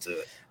held on to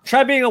it.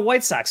 Try being a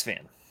White Sox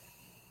fan.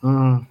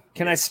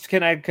 Can I?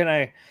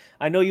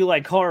 I know you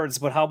like cards,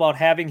 but how about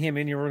having him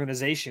in your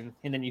organization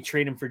and then you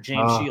trade him for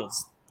James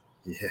Shields?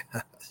 Yeah.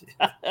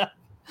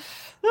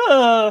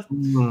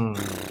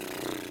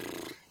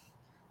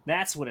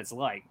 That's what it's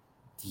like.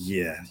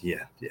 Yeah.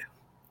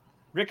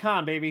 Rick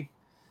Hahn, baby.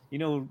 You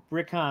know,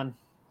 Rick Hahn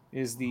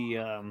is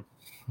the...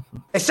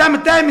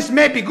 Sometimes it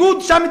may be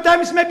good,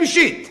 sometimes it may be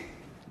shit.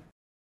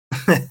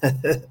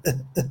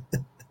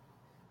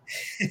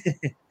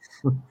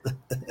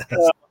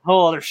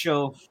 Whole other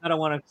show. I don't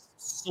want to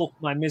sulk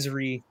my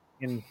misery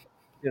and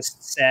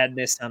just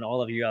sadness on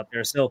all of you out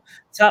there. So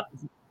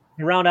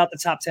round out the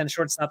top 10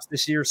 shortstops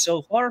this year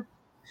so far.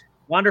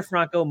 Wander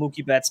Franco,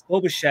 Mookie Betts, Bo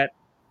Bichette.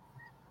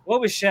 Bo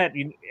Bichette,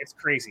 it's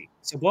crazy.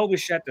 So Bo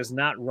Bichette does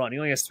not run. He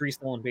only has 3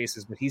 stolen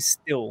bases, but he's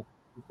still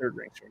the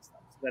third-ranked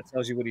shortstop. So that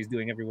tells you what he's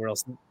doing everywhere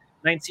else.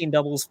 19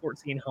 doubles,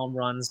 14 home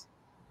runs,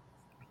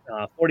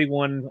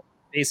 41,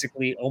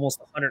 basically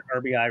almost 100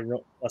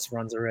 RBI plus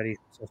runs already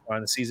so far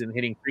in the season,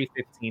 hitting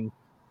 315,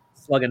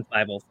 slugging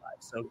 505.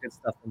 So good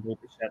stuff from Bo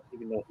Bichette,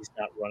 even though he's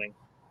not running.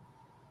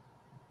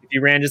 If he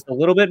ran just a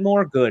little bit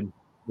more, good.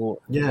 More.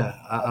 Yeah,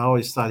 I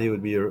always thought he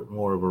would be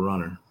more of a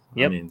runner.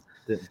 Yep.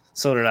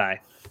 So did I.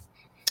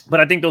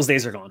 But I think those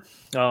days are gone.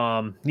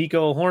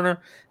 Nico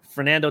Horner,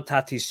 Fernando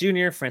Tatis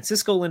Jr.,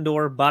 Francisco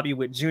Lindor, Bobby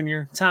Witt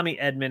Jr., Tommy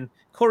Edman,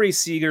 Corey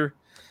Seager,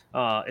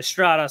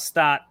 Estrada,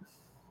 Stott,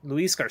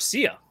 Luis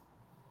Garcia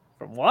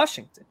from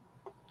Washington.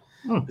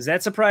 Does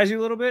that surprise you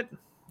a little bit?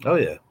 Oh,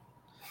 yeah.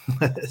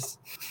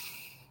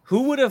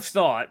 Who would have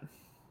thought,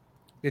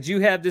 did you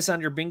have this on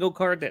your bingo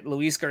card, that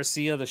Luis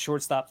Garcia, the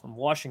shortstop from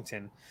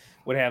Washington,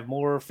 would have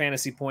more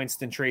fantasy points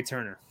than Trey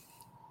Turner?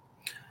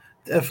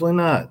 Definitely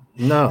not.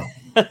 No,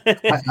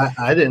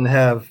 I didn't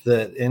have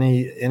that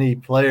any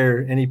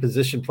player, any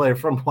position player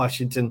from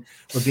Washington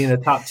would be in the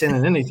top 10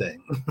 in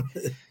anything.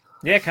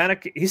 Yeah, kind of.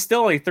 He's still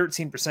only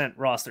 13%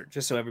 rostered,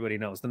 just so everybody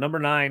knows. The number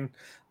 9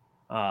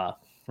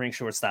 ranked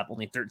shortstop,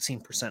 only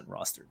 13%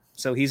 rostered.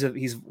 So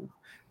he's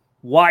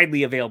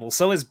widely available.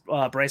 So is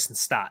Bryson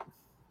Stott.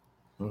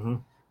 Mm-hmm.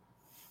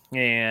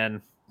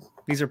 And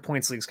these are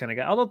points leagues kind of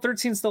guy. Although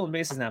 13 stolen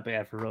base is not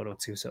bad for Roto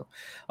too. So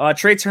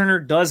Trey Turner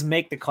does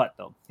make the cut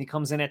though. He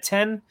comes in at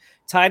 10,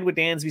 tied with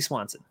Dansby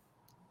Swanson.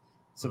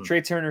 So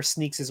Trey Turner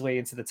sneaks his way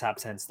into the top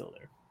 10 still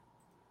there.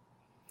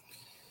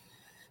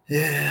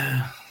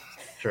 Yeah,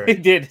 sure. He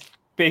did.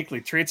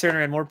 Basically, Trey Turner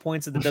had more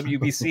points in the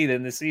WBC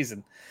than this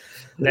season.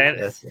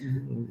 That's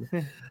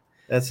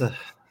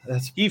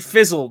he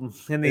fizzled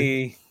in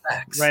the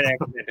right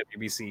after the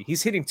WBC.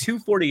 He's hitting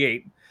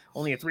 248,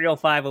 only a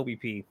 305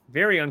 OBP.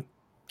 Very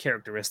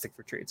uncharacteristic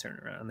for Trey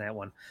Turner on that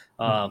one.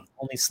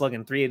 Only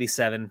slugging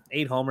 387,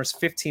 8 homers,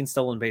 15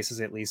 stolen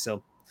bases at least.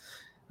 So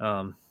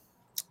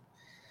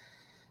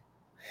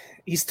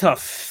he's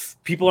tough.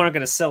 People aren't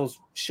going to sell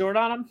short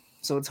on him,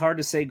 so it's hard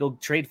to say go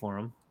trade for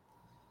him.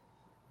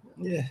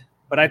 Yeah.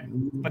 But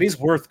he's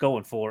worth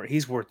going for.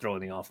 He's worth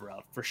throwing the offer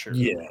out for sure.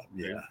 Yeah.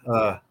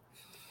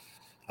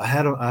 I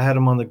had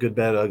him on the good,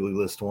 bad, ugly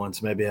list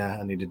once. Maybe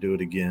I need to do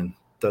it again.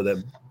 Throw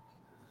that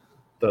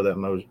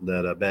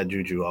bad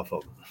juju off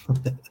of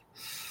him.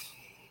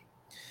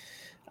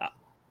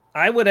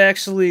 I'm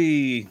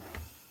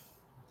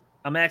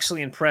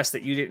actually impressed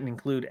that you didn't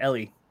include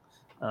Ellie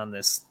on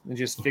this and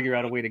just figure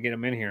out a way to get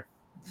him in here.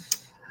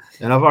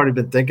 And I've already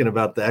been thinking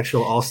about the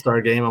actual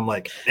All-Star game. I'm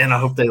like, man, I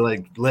hope they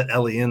like let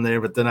Ellie in there.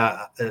 But then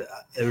it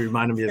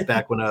reminded me of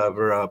back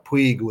whenever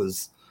Puig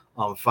was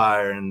on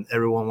fire and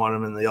everyone wanted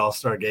him in the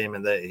All-Star game,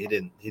 and he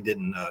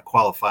didn't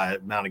qualify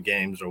amount of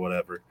games or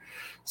whatever.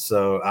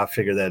 So I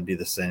figured that'd be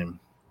the same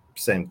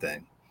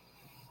thing.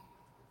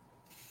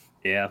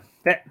 Yeah,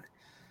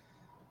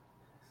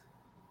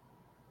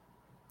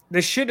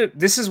 this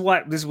is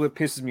what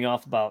pisses me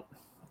off about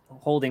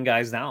holding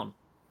guys down,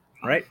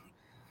 right?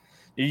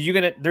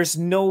 There's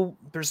no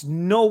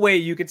way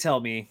you could tell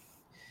me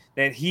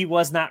that he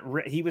was not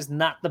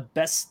the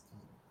best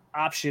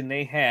option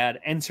they had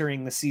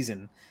entering the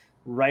season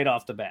right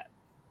off the bat,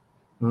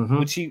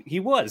 which he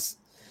was.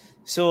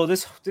 So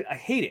I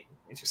hate it.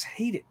 I just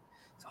hate it.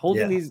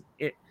 Holding these.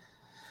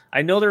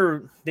 I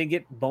know they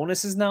get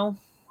bonuses now,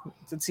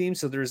 the team,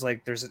 so there's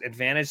an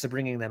advantage to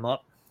bringing them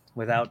up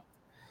without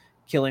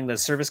killing the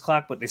service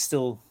clock, but these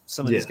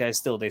guys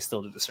still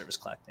do the service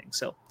clock thing.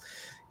 So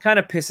kind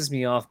of pisses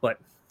me off, but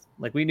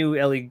like we knew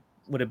Ellie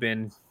would have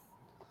been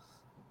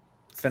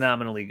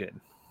phenomenally good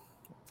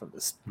from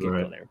this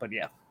get-go there. But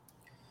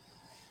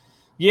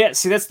yeah,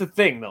 see, that's the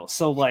thing though.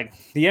 So like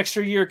the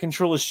extra year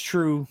control is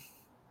true,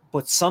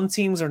 but some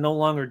teams are no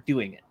longer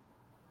doing it.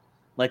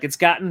 Like it's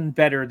gotten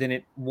better than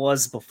it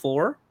was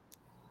before,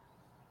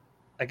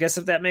 I guess,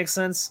 if that makes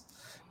sense.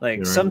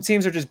 Like some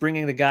teams are just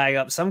bringing the guy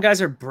up. Some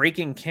guys are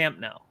breaking camp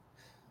now,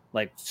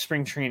 like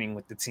spring training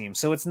with the team.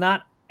 So it's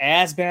not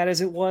as bad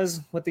as it was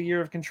with the year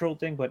of control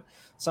thing, but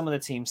some of the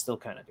teams still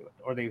kind of do it,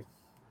 or they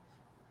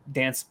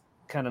dance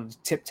kind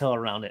of tiptoe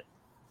around it.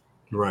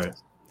 Right.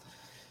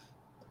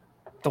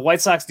 The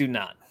White Sox do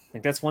not.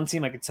 Like that's one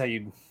team I could tell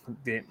you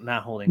they're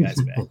not holding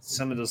guys back.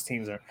 Some of those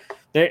teams are.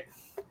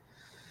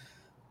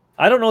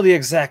 I don't know the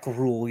exact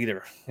rule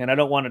either, and I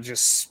don't want to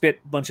just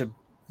spit a bunch of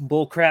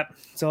bull crap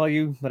to all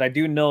you, but I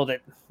do know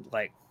that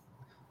like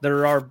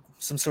there are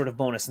some sort of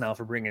bonus now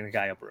for bringing the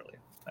guy up early.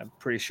 I'm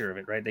pretty sure of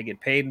it, right? They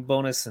get paid in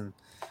bonus and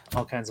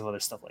all kinds of other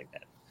stuff like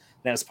that.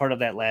 That was part of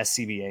that last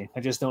CBA. I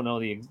just don't know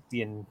the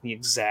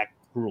exact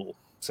rule.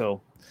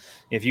 So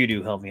if you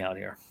do, help me out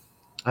here.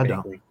 I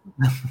don't.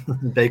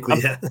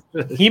 Bakley, yeah.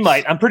 He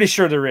might. I'm pretty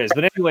sure there is.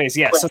 But anyways,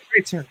 yeah. So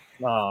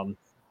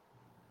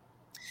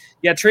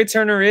Trey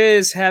Turner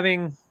is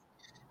having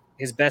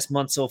his best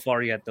month so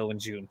far yet, though, in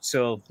June.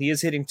 So he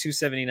is hitting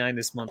 279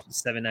 this month with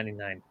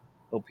 799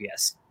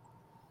 OPS.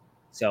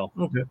 So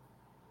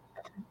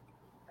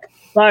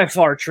by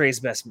far Trey's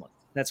best month.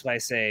 That's why I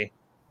say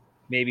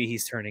maybe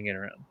he's turning it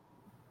around.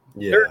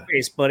 Yeah. Third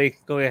base, buddy.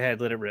 Go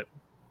ahead. Let it rip.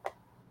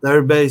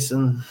 Third base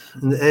in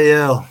the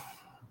AL.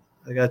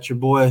 I got your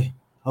boy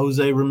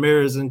Jose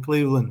Ramirez in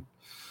Cleveland.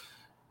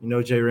 You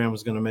know J-Ram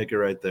was going to make it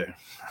right there.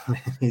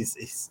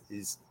 he's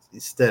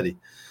steady.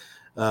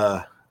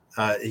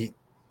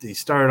 He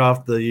started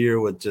off the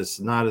year with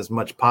just not as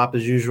much pop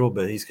as usual,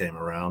 but he's came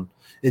around.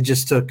 It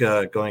just took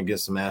going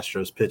against some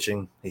Astros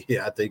pitching.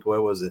 I think,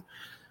 what was it?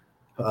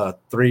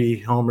 3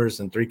 homers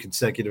in 3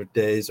 consecutive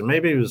days, or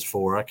maybe it was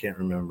 4. I can't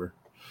remember.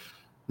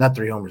 Not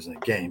 3 homers in a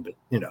game, but,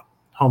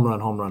 home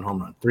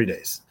run, 3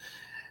 days.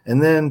 And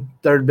then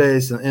third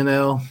base and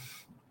NL,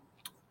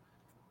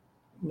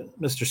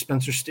 Mr.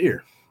 Spencer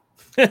Steer,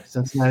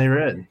 Cincinnati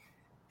Red.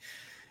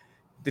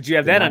 Did you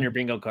have that on your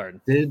bingo card?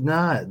 Did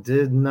not.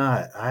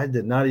 I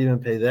did not even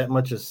pay that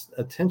much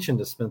attention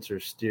to Spencer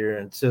Steer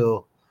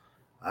until,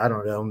 I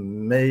don't know,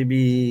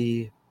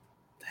 maybe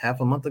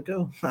half a month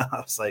ago. I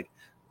was like,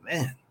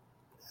 man,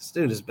 this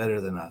dude is better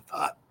than I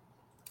thought.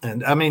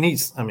 And I mean,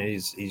 he's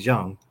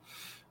young,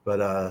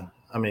 but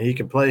he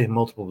can play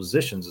multiple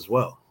positions as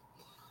well.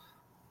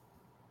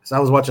 So I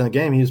was watching the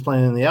game. He was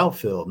playing in the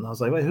outfield, and I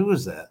was like, wait, who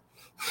is that?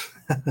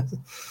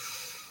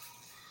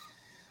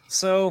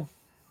 So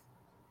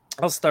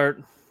I'll start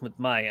with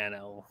my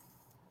NL.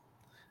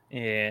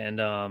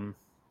 And I'm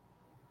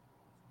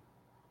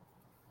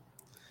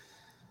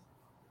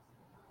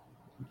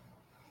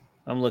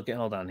looking.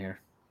 Hold on here.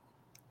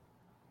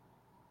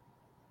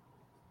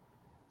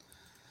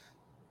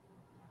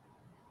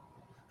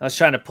 I was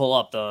trying to pull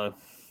up the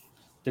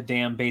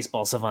damn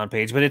Baseball Savant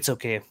page, but it's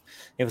okay.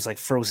 It was like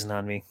frozen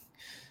on me.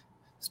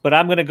 But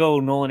I'm going to go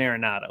Nolan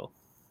Arenado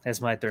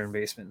as my third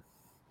baseman.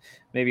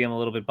 Maybe I'm a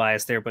little bit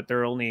biased there, but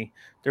they're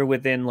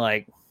within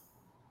like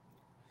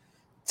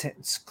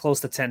close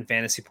to 10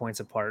 fantasy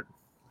points apart,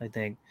 I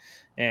think.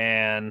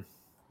 And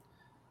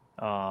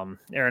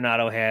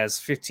Arenado has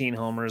 15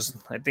 homers.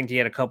 I think he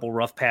had a couple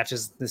rough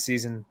patches this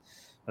season,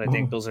 but I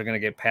think those are going to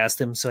get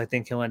past him. So I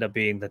think he'll end up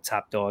being the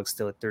top dog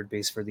still at third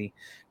base for the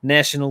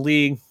National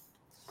League.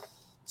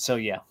 So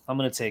yeah, I'm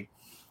going to take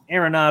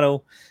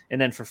Arenado.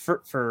 And then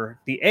for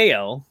the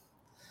AL,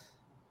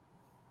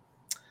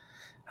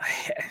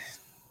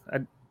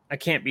 I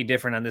can't be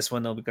different on this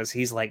one, though, because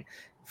he's like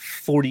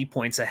 40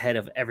 points ahead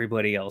of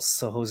everybody else.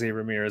 So Jose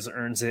Ramirez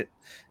earns it.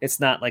 It's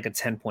not like a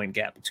 10-point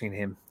gap between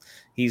him.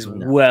 He's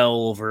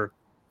well over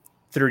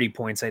 30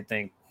 points, I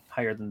think,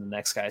 higher than the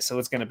next guy. So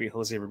it's going to be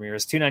Jose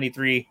Ramirez,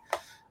 293.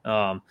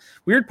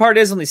 Weird part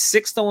is only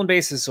 6 stolen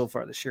bases so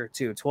far this year,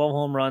 too. 12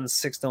 home runs,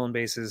 6 stolen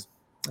bases.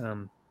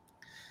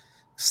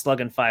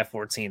 Slugging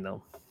 514,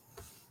 though.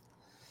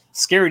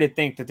 Scary to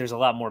think that there's a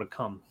lot more to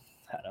come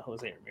out of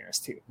Jose Ramirez,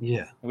 too.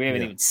 Yeah. We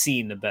haven't even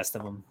seen the best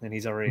of him, and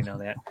he's already now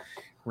that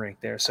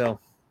ranked there. So,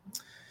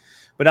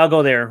 but I'll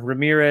go there.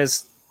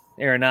 Ramirez,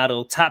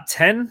 Arenado, top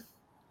 10.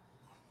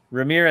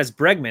 Ramirez,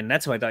 Bregman.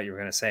 That's what I thought you were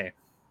going to say.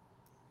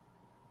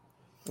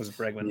 Was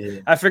Bregman.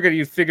 Yeah. I figured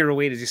you'd figure a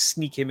way to just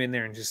sneak him in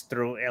there and just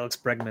throw Alex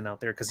Bregman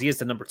out there because he is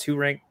the number 2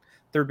 ranked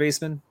third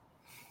baseman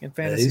in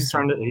fantasy. Yeah,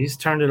 he's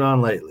turned it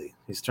on lately.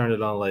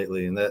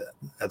 And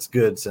that's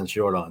good since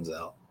Jordan's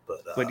out.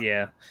 But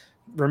yeah,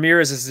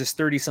 Ramirez is just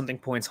 30-something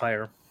points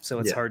higher, so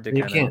it's hard to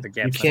kind of the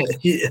gap. You can't.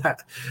 Yeah,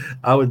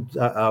 I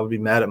would be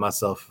mad at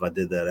myself if I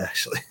did that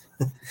actually.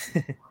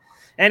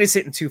 And he's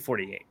hitting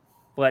 248,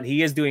 but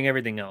he is doing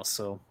everything else,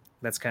 so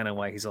that's kind of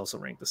why he's also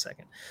ranked the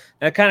second.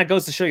 That kind of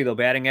goes to show you, though,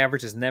 batting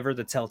average is never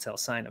the telltale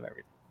sign of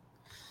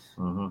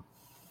everything.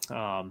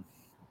 Mm-hmm.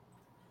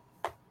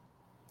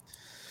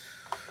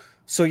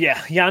 So, yeah,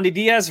 Yandy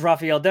Diaz,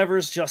 Rafael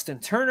Devers, Justin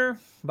Turner,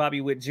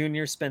 Bobby Witt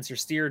Jr., Spencer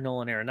Steer,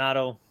 Nolan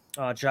Arenado,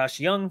 Josh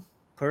Young,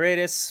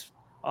 Paredes,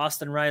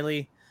 Austin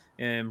Riley,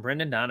 and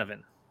Brendan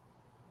Donovan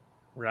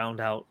round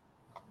out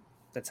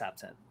the top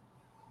 10.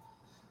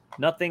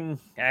 Nothing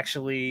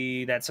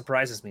actually that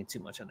surprises me too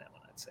much on that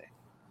one, I'd say.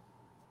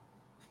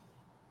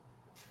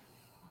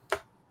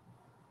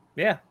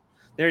 Yeah,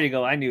 there you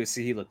go. I knew.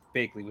 See,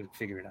 Bakley would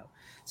figure it out.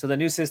 So the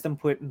new system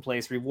put in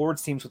place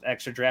rewards teams with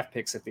extra draft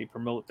picks if they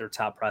promote their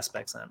top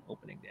prospects on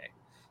opening day.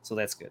 So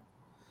that's good.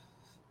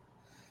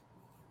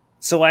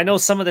 So I know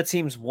some of the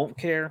teams won't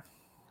care,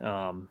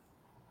 and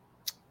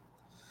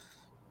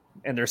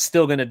they're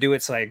still going to do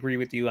it. So I agree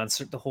with you on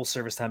the whole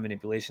service time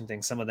manipulation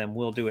thing. Some of them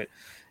will do it.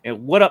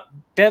 And what up,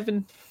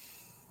 Devin?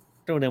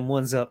 Throw them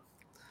ones up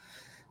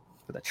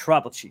for the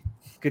trouble cheat.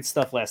 Good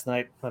stuff last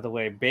night, by the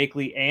way.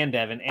 Bakley and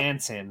Devin and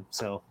Tim.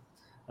 So,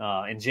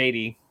 and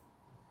JD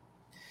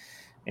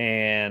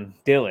and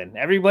Dylan.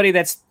 Everybody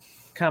that's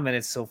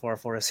commented so far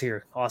for us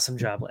here. Awesome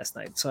job last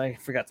night. So I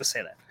forgot to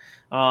say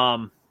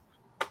that.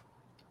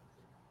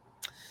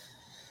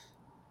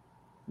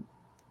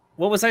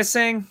 What was I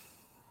saying?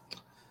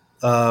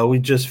 We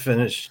just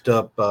finished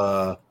up.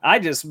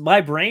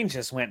 My brain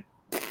just went.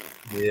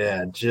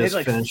 Yeah, just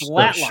like finished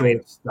up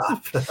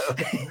shortstop.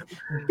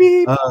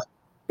 Beep,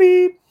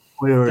 beep.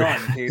 We were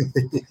done, dude.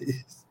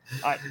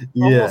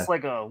 Almost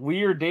like a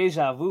weird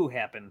deja vu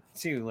happened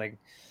too. Like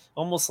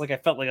almost like I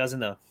felt like I was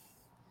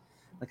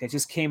like I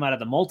just came out of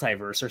the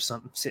multiverse or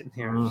something, sitting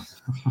here,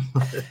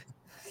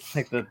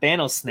 like the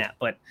Thanos snap.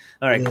 But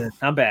all right, yeah.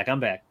 I'm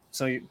back.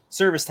 So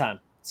service time.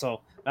 So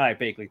all right,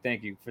 Bakley,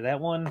 thank you for that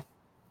one.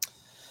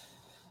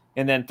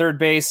 And then third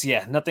base,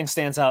 yeah, nothing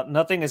stands out.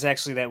 Nothing is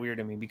actually that weird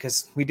to me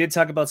because we did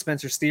talk about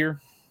Spencer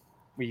Steer.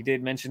 We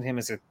did mention him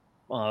as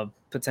a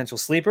potential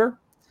sleeper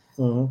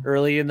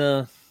early in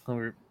the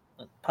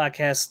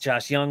podcast.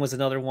 Josh Young was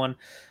another one,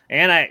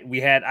 and I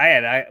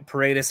had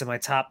Paredes in my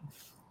top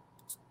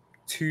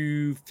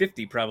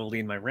 250 probably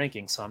in my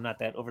ranking, so I'm not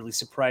that overly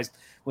surprised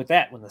with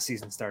that when the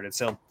season started.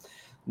 So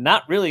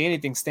not really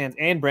anything stands,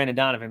 and Brandon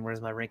Donovan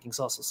was my rankings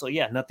also. So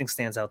yeah, nothing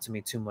stands out to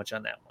me too much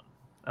on that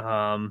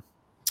one.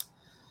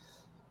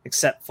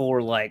 Except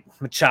for like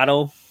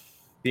Machado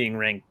being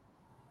ranked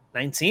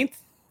 19th.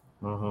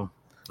 Yeah.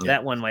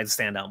 That one might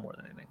stand out more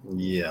than anything.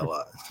 Yeah, a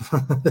lot.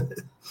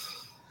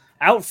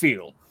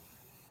 Outfield.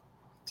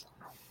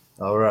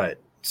 All right.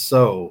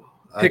 So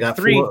Pick I got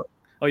 3. 4.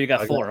 Oh, you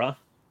got 4, huh?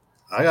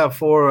 I got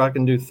 4. I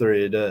can do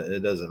 3.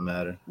 It doesn't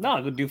matter. No,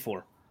 I could do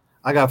 4.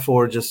 I got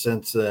 4 just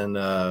since in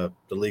the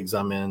leagues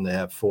I'm in, they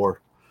have 4.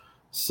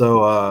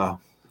 So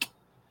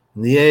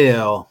in the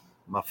AL,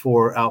 my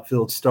 4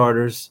 outfield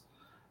starters.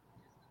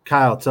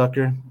 Kyle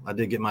Tucker. I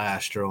did get my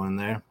Astro in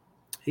there.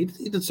 He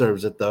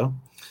deserves it, though.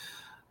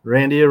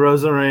 Randy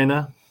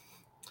Arozarena,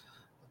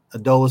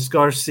 Adolis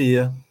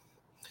Garcia,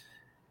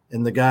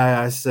 and the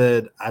guy I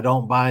said I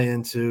don't buy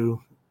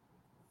into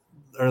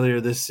earlier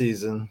this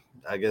season,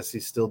 I guess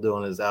he's still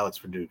doing, is Alex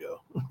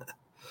Verdugo.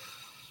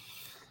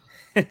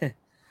 I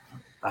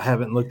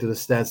haven't looked at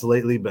his stats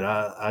lately, but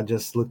I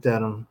just looked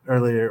at him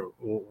earlier,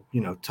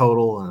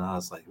 total, and I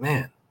was like,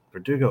 man,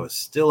 Verdugo is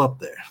still up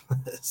there.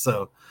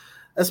 So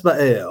that's my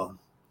AL.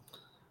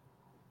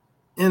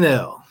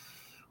 NL.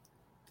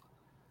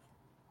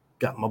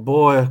 Got my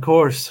boy, of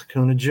course,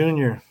 Acuna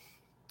Jr.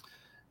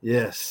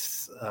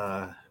 Yes.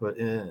 But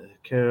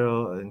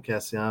Carroll and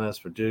Castellanos,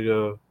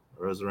 Verdugo,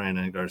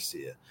 Rosarena, and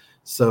Garcia.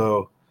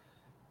 So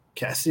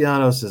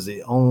Castellanos is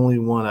the only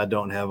one I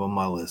don't have on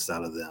my list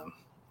out of them.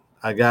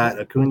 I got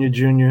Acuna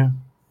Jr.,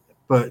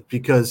 but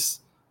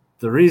because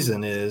the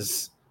reason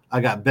is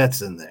I got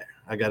Betts in there.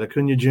 I got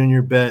Acuna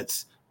Jr.,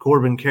 Betts,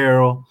 Corbin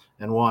Carroll,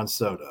 and Juan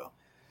Soto.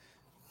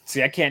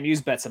 See, I can't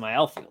use bets in my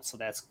outfield, so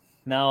that's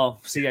now.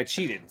 See, I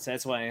cheated. So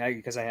that's why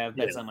because I have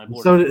bets on my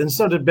board. So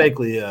did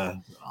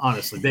Bakley.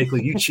 Honestly,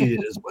 Bakley, you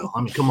cheated as well.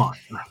 I mean, come on.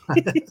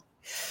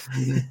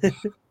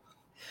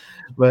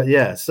 But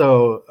yeah,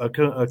 so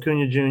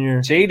Acuna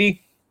Jr.,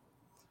 JD,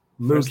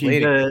 Mookie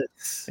lady.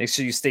 Betts. Make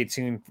sure you stay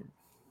tuned for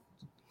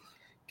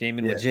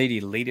gaming with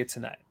JD later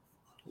tonight.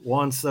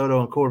 Juan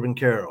Soto and Corbin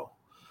Carroll.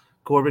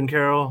 Corbin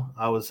Carroll,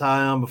 I was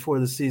high on before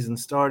the season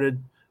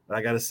started, but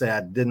I got to say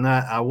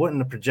I wouldn't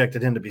have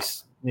projected him to be,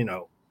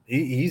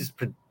 he's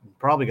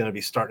probably going to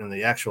be starting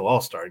the actual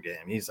All-Star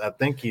game. I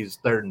think he's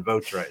third in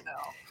votes right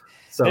now.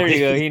 So there you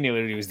go. He knew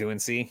what he was doing.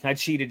 See, I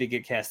cheated to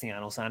get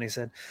Castellanos on. He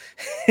said,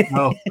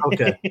 "Oh,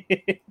 okay.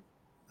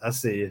 I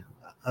see you,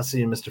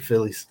 Mr.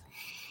 Phillies."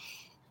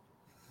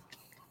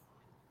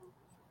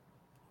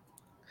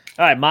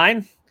 All right,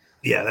 mine.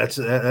 Yeah,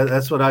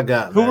 that's what I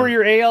got. Who were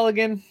your AL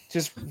again?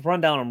 Just run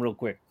down them real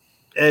quick.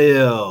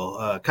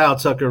 AL: Kyle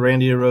Tucker,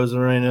 Randy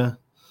Arozarena,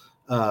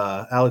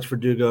 Alex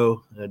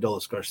Verdugo, and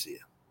Adolis Garcia.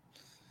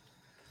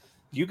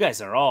 You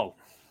guys are all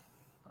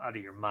out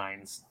of your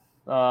minds.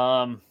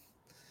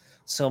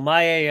 So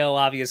my AL,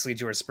 obviously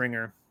George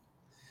Springer.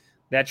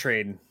 That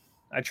trade,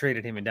 I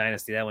traded him in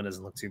Dynasty. That one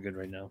doesn't look too good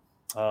right now.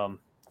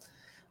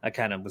 I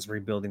kind of was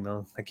rebuilding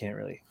though. I can't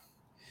really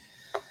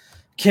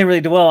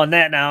dwell on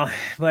that now.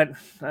 But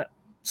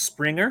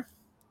Springer,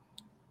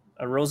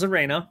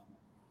 Arozarena,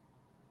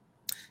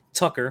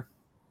 Tucker,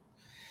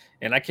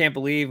 and I can't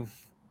believe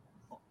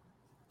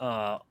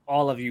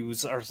all of you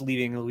are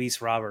leaving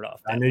Luis Robert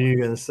off. I knew you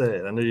were going to say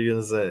it.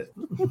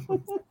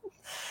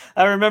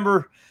 I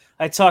remember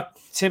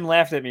Tim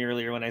laughed at me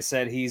earlier when I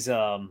said he's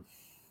the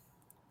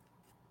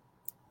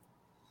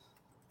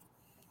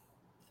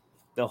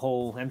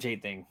whole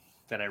MJ thing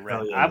that I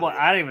read. I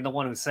don't even know the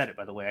one who said it,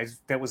 by the way.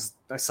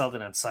 I saw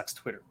that on Sucks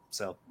Twitter.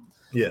 So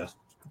yeah.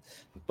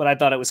 But I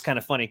thought it was kind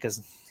of funny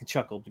because he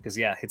chuckled because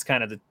it's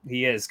kind of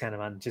he is kind of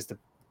on just a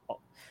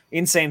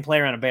insane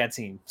player on a bad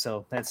team.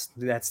 So that's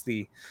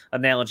the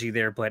analogy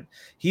there. But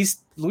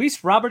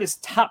Luis Robert is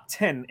top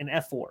 10 in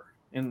F4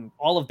 in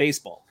all of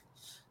baseball.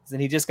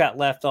 And he just got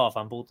left off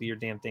on both of your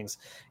damn things.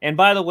 And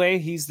by the way,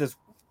 he's the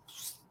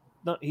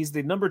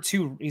number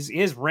 2. He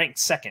is ranked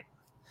second.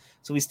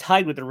 So he's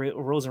tied with the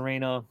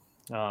Rosarena.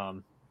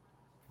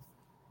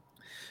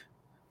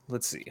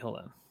 Let's see. Hold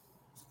on.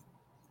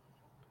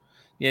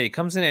 Yeah, he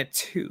comes in at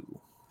 2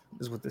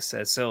 is what this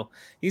says. So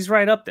he's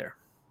right up there.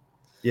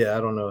 Yeah,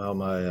 I don't know how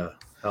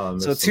I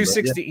missed so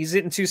 260. Yeah. He's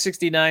hitting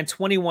 269,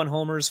 21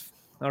 homers,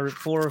 or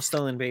 4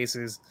 stolen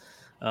bases,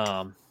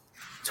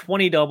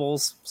 20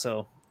 doubles.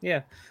 So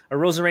yeah,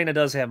 Rosarena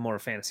does have more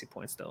fantasy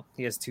points though.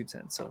 He has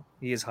 210, so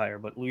he is higher.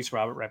 But Luis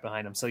Robert right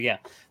behind him. So yeah,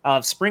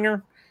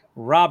 Springer,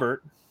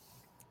 Robert,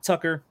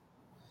 Tucker,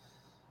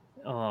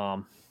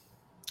 and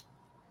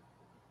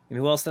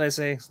who else did I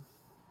say?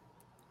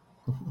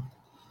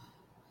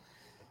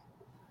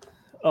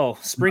 Oh,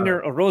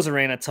 Springer,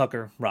 Rosarena,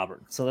 Tucker,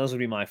 Robert. So those would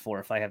be my 4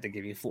 if I have to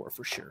give you 4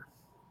 for sure.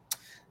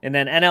 And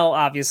then NL,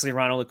 obviously,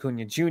 Ronald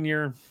Acuna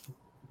Jr.,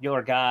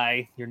 your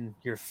guy,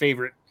 your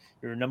favorite,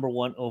 your number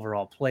 1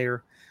 overall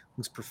player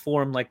who's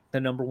performed like the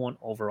number 1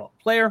 overall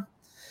player.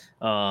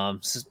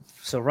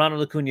 So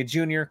Ronald Acuna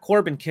Jr.,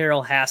 Corbin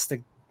Carroll has to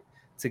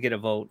get a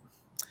vote.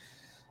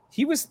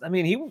 He was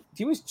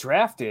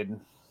drafted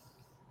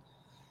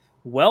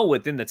well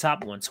within the top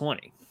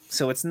 120.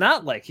 So it's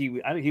not like he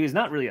was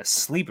not really a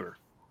sleeper.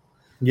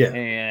 Yeah.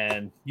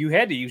 And you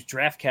had to use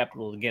draft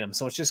capital to get him.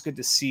 So it's just good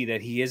to see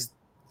that he is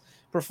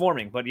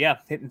performing. But yeah,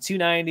 hitting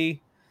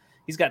 290.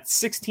 He's got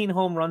 16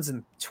 home runs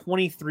and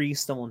 23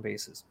 stolen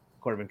bases.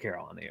 Corbin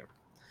Carroll on the air.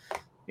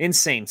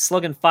 Insane.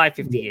 Slugging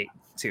 558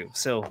 too.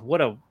 So what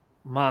a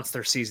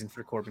monster season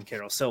for Corbin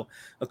Carroll. So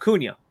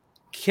Acuna,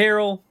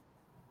 Carroll,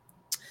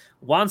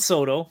 Juan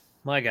Soto,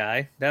 my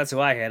guy. That's who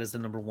I had as the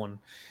number 1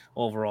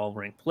 overall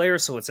ranked player.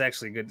 So it's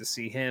actually good to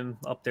see him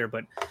up there.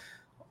 But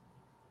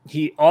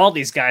all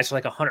these guys are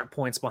like 100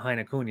 points behind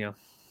Acuna.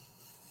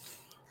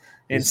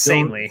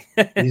 Insanely.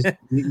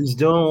 He's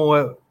doing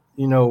what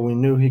we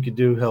knew he could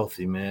do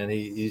healthy, man.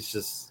 He's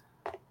just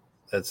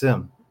that's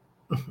him.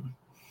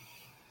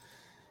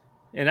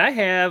 And I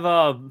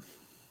have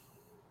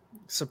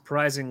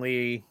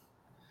surprisingly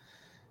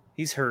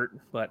he's hurt,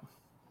 but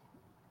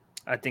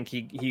I think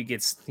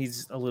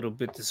he's a little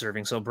bit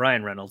deserving. So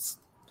Brian Reynolds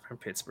from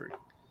Pittsburgh.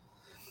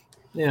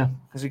 Yeah,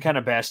 because we kind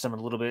of bashed him a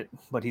little bit,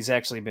 but he's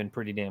actually been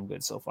pretty damn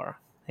good so far.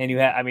 And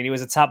he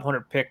was a top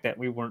 100 pick that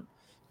we weren't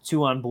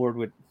too on board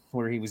with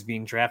where he was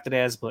being drafted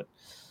as, but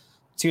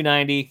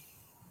 290,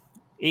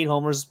 8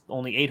 homers,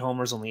 only 8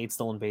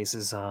 stolen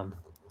bases.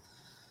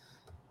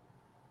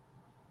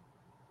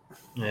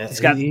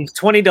 He's got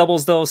 20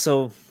 doubles though,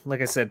 so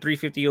like I said,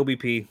 350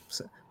 OBP.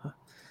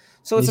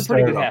 So it's a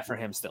pretty good half for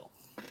him still.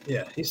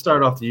 Yeah, he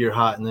started off the year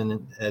hot and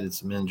then added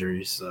some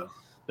injuries. So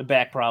the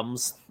back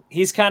problems.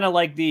 He's kind of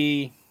like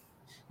it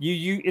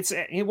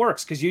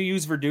works because you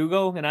use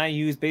Verdugo and I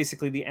use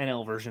basically the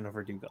NL version of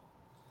Verdugo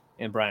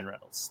and Brian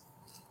Reynolds.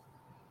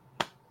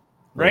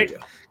 Right?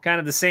 Kind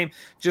of the same,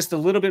 just a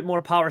little bit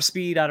more power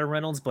speed out of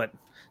Reynolds, but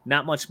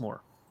not much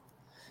more.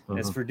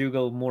 As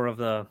Verdugo, more of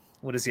the,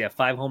 what does he have?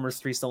 5 homers,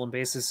 3 stolen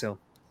bases. So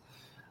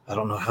I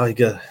don't know how he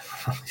got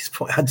these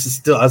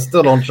points. I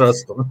still don't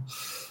trust him.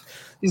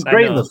 He's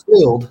great in the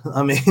field.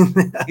 I mean,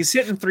 he's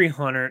hitting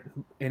 300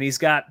 and he's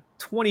got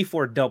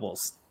 24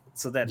 doubles.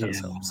 So that does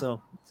help.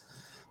 So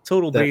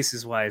total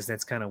bases wise,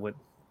 that's kind of what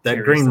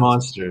that green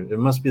monster. It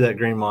must be that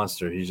green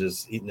monster. He's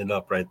just eating it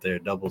up right there.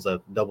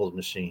 Doubles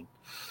machine.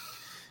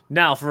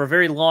 Now for a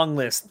very long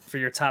list for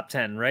your top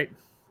 10, right?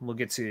 We'll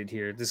get to it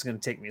here. This is going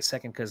to take me a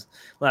second because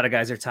a lot of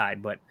guys are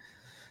tied. But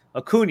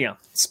Acuna,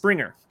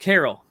 Springer,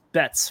 Carroll,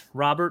 Betts,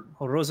 Robert,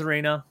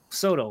 Rosarena,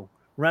 Soto,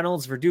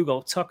 Reynolds, Verdugo,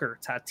 Tucker,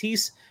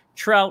 Tatis,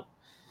 Trout,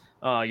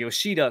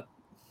 Yoshida,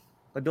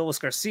 Adolis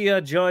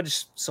Garcia,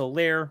 Judge,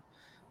 Soler,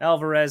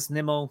 Alvarez,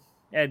 Nimmo,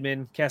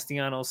 Edmund,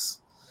 Castellanos.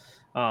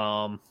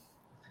 The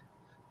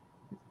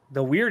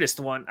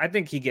weirdest one, I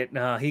think he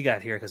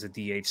got here because of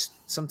DH.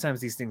 Sometimes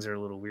these things are a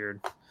little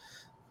weird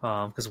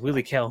because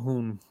Willie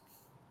Calhoun.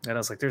 And I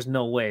was like, there's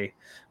no way.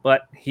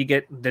 But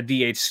the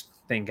DH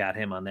thing got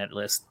him on that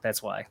list.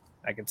 That's why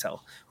I can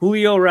tell.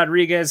 Julio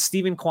Rodriguez,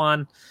 Steven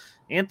Kwan,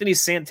 Anthony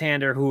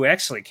Santander, who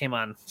actually came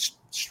on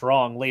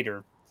strong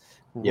later.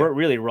 Yep.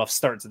 Really rough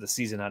start to the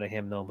season out of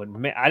him, though. But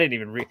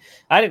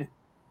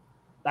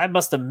I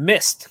must have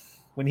missed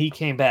when he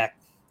came back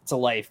to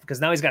life because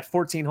now he's got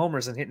 14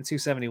 homers and hitting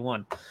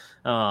 271.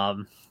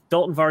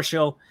 Dalton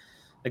Varsho,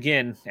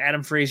 again,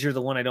 Adam Frazier,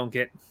 the one I don't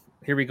get.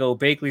 Here we go.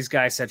 Bakley's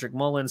guy, Cedric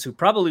Mullins, who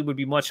probably would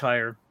be much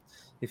higher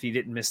if he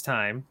didn't miss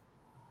time.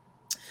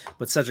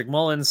 But Cedric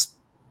Mullins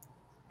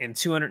in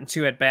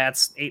 202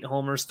 at-bats, 8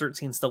 homers,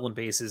 13 stolen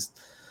bases.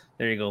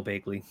 There you go,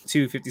 Bakley.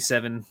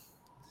 257,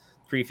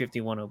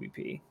 351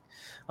 OBP.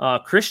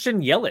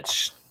 Christian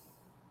Yelich.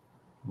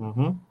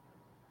 Look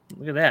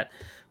at that.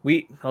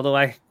 We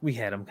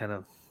had him kind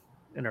of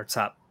in our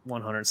top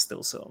 100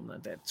 still, so I'm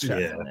not that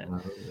shocked on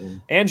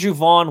that. Andrew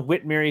Vaughn,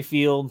 Whit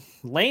Merrifield,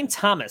 Lane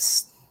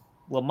Thomas,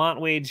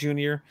 Lamont Wade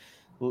Jr.,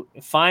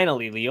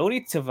 finally,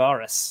 Leody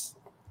Taveras,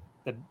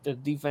 the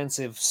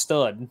defensive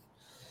stud.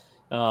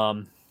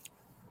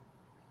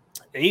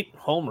 8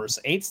 homers,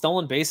 8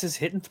 stolen bases,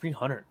 hitting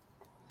 300.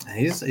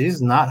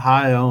 He's not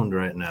high owned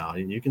right now.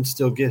 You can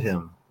still get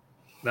him.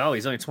 No,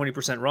 he's only 20%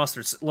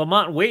 rostered.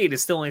 Lamont Wade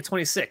is still only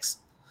 26.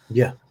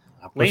 Yeah.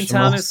 Lane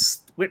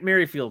Thomas, Whit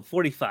Merrifield,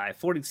 45,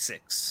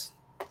 46.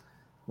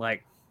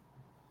 Like,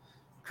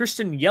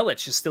 Christian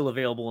Yelich is still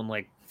available in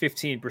like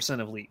 15%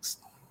 of leagues.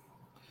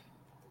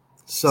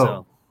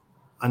 So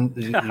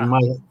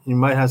you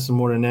might have some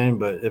more to name,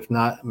 but if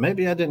not,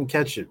 maybe I didn't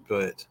catch it.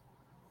 But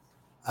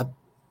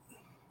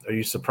are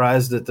you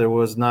surprised that there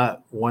was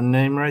not one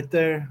name right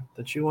there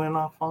that you went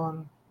off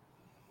on?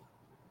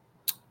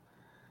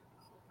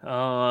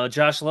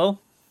 Josh Lowe?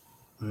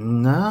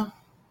 No.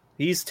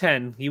 He's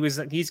 10.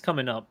 He's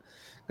coming up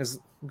because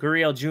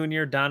Gurriel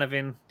Jr.,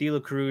 Donovan, De La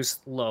Cruz,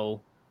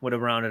 Lowe would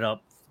have rounded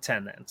up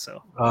 10 then.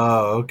 So.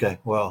 Oh, okay.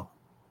 Well,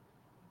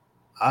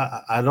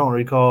 I don't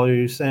recall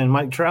you saying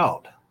Mike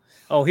Trout.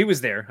 Oh, he was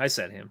there. I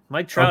said him.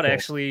 Mike Trout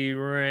actually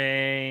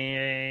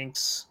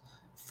ranks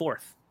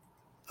 4th.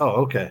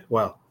 Oh, okay.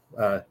 Well,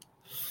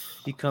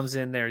 he comes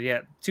in there.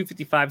 Yeah,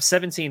 255,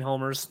 17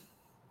 homers,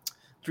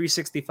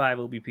 365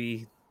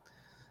 OBP.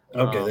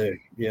 Okay, there.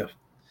 Yeah.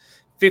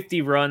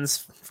 50 runs,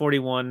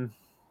 41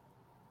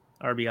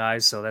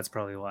 RBIs. So that's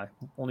probably why.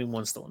 Only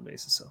 1 stolen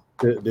bases. So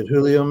did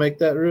Julio make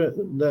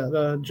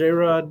that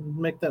J-Rod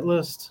make that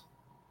list?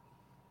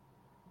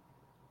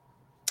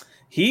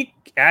 He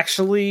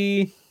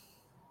actually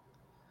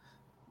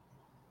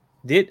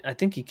did. I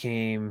think he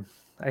came.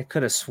 I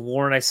could have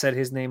sworn I said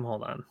his name.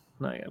 Hold on.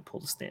 Now I got to pull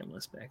the stamp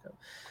list back up.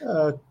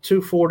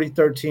 240,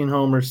 13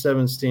 homers,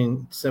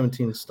 17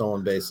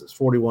 stolen bases,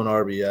 41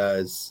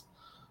 RBIs,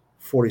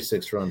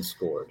 46 runs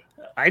scored.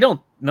 I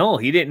don't know.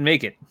 He didn't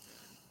make it.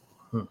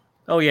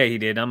 Oh, yeah, he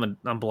did. I'm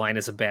blind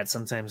as a bat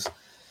sometimes.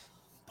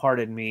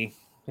 Pardon me.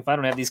 If I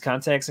don't have these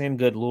contacts in,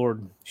 good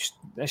Lord,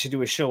 I should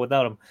do a show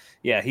without him.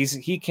 Yeah,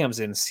 he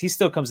comes in. He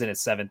still comes in at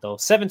 7th, though.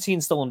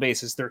 17 stolen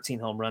bases, 13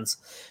 home runs.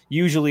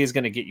 Usually is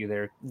going to get you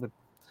there with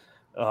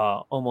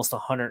almost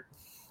 100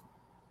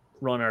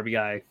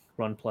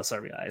 run plus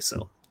RBI.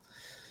 So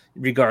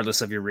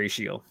regardless of your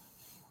ratio,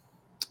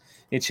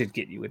 it should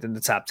get you within the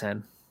top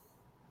 10.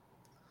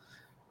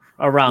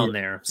 Around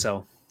there.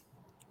 So,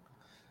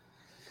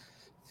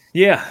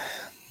 yeah.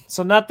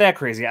 So not that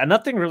crazy.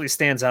 Nothing really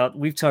stands out.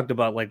 We've talked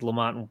about like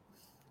Lamont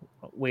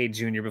Wade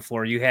Jr.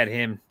 before. You had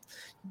him.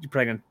 You're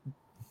probably going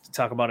to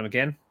talk about him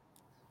again?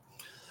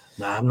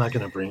 Nah, I'm not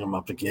going to bring him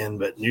up again,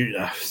 but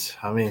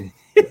I mean.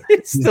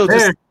 Still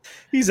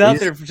he's out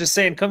there for just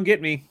saying, come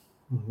get me.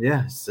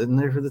 Yeah, sitting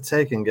there for the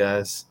taking,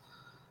 guys.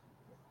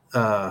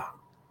 But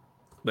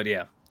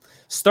yeah.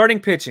 Starting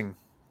pitching.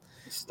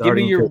 Give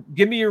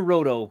me your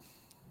Roto.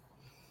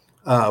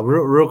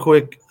 Real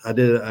quick,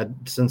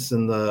 since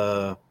in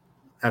the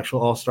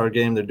actual All-Star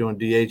game they're doing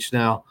DH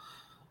now.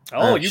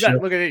 Oh,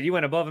 look at it. You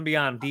went above and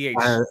beyond DH.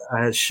 I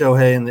had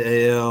Shohei in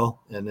the AL,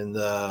 and in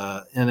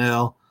the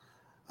NL,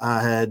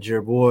 I had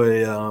your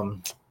boy,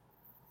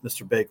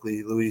 Mr.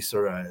 Bakley, Luis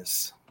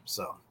Arias.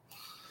 So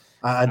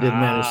I did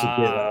manage to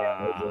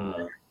get those in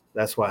there.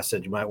 That's why I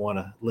said you might want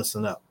to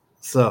listen up.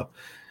 So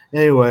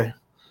anyway,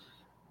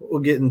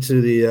 we'll get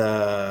into the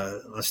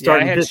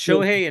I had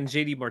Shohei and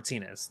JD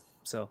Martinez.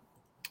 So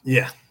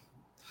yeah.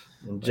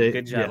 And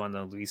good job on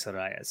the Luis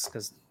Arias,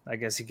 because I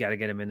guess you got to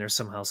get him in there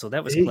somehow. So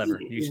that was clever.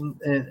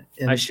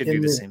 I should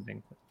do the same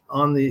thing.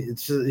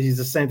 He's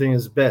the same thing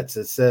as Betts.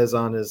 It says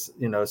on his,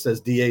 it says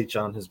DH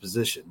on his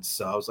positions.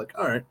 So I was like,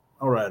 all right,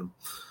 I'll write him.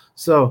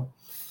 So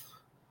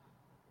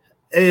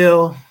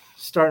AL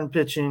starting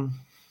pitching,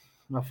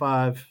 my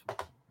 5.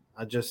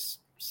 I just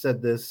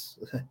said this.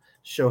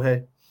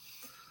 Shohei.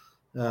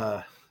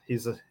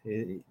 He's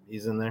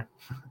in there.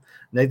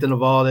 Nathan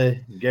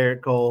Eovaldi,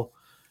 Garrett Cole,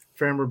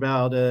 Framber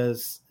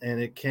Valdez,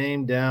 and it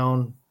came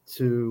down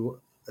to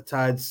a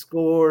tied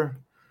score.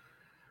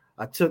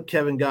 I took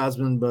Kevin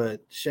Gausman,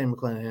 but Shane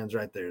McClanahan's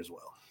right there as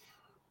well.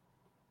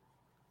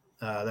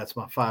 That's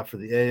my 5 for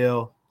the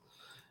AL.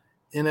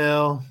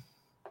 NL,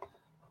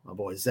 my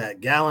boy Zach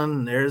Gallen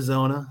in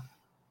Arizona.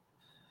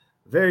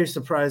 Very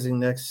surprising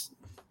the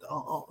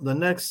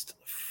next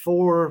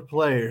 4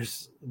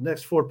 players,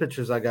 next 4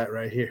 pitchers I got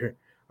right here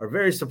are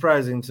very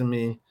surprising to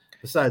me,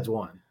 besides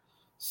one.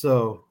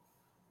 So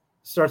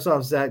starts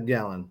off Zach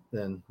Gallen,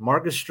 then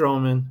Marcus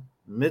Stroman,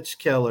 Mitch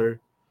Keller,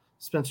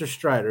 Spencer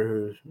Strider,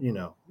 who,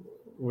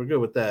 we're good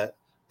with that.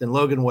 Then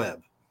Logan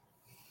Webb.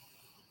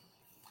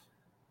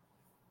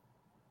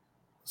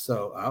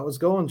 So I was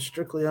going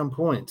strictly on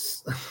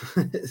points.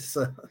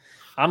 So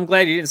I'm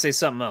glad you didn't say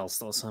something else,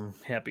 though, so I'm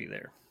happy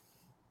there.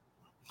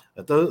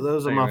 But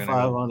those are my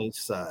 5 on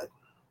each side.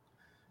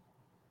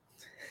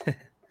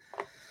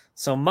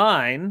 So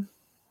mine,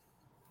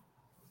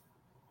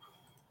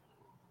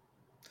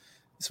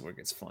 this is where it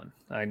gets fun.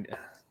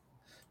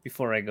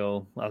 Before I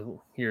go,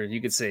 here you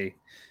could say,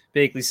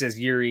 Bakley says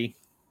Yuri,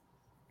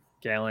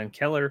 Gallen,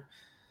 Keller,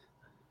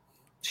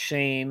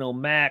 Shane,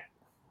 O'Mac,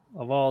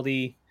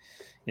 Eovaldi,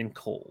 and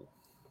Cole.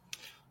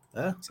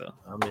 Yeah, so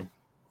I mean,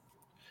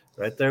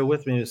 right there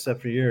with me,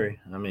 except for Yuri.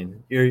 I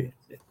mean, Yuri,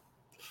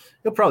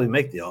 he'll probably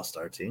make the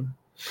All-Star team.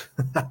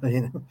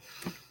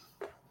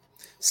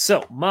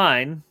 So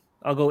mine,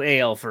 I'll go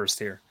AL first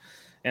here,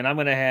 and I'm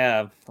going to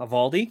have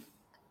Eovaldi,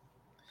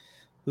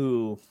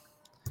 who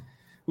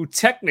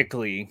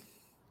technically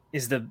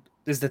is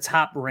the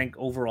top ranked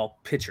overall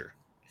pitcher.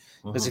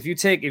 Because if you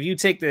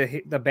take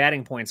the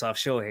batting points off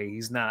Shohei,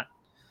 he's not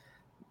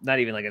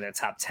even like in the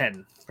top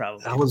 10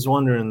 probably. I was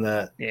wondering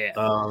that. Yeah.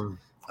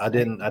 I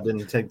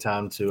didn't take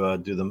time to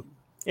do them.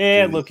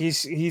 Yeah, look,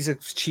 he's a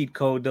cheat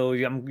code though.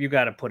 You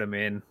got to put him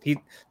in.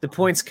 The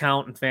points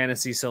count in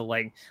fantasy, so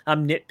like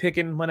I'm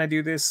nitpicking when I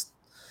do this,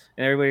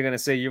 and everybody's gonna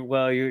say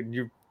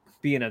you're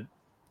being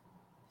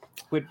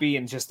quit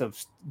being just a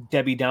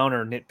Debbie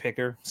Downer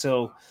nitpicker.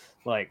 So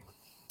like,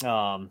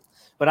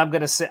 but I'm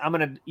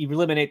gonna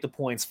eliminate the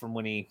points from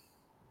when he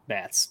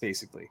bats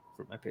basically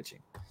for my pitching.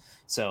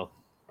 So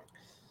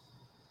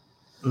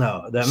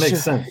no, that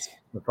makes sense.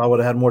 If I would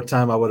have had more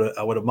time, I would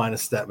have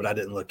minus that, but I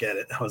didn't look at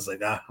it. I was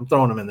like, I'm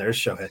throwing him in there.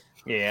 Shohei.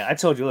 Yeah, I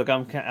told you. Look,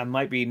 I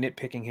might be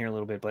nitpicking here a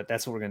little bit, but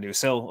that's what we're gonna do.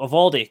 So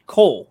Eovaldi,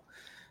 Cole,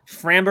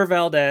 Framber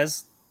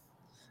Valdez,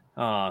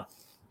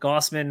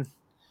 Gausman,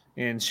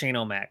 and Shane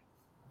O'Mac.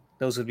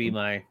 Those would be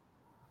my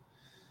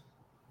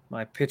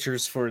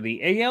pitchers for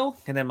the AL,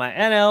 and then my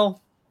NL.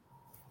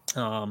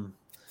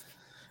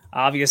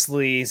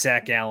 Obviously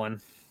Zach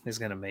Gallen is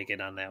gonna make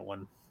it on that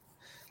one.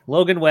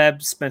 Logan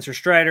Webb, Spencer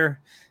Strider,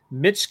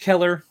 Mitch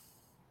Keller,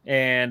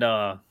 and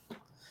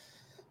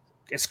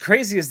as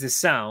crazy as this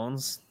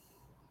sounds,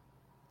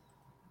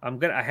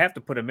 I have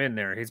to put him in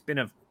there. It's been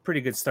a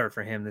pretty good start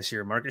for him this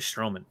year. Marcus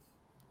Stroman.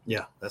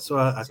 Yeah, that's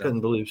why I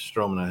couldn't believe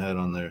Stroman I had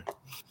on there.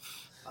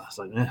 I was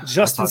like,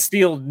 Justin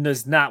Steele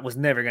was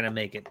never gonna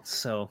make it.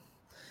 So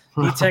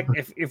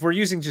if we're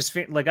using just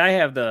like I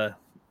have the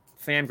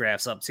fan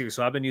graphs up too,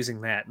 so I've been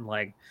using that, and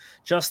like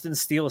Justin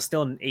Steele is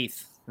still an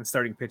 8th in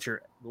starting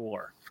pitcher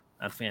WAR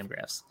on fan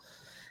graphs.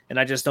 And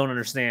I just don't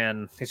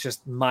understand. It's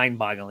just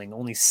mind-boggling.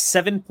 Only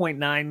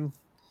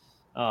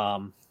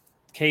 7.9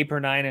 K per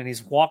 9, and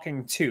he's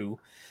walking 2.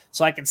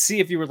 So I can see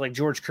if you were like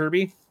George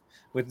Kirby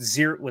with the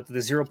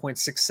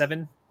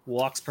 0.67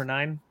 walks per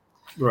 9.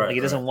 Right. Like he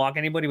doesn't walk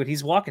anybody, but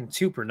he's walking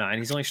 2 per 9.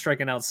 He's only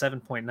striking out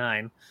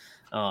 7.9.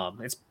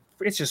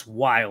 It's just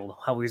wild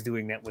how he's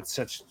doing that with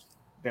such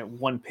that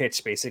one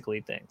pitch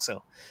basically thing.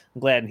 So I'm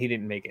glad he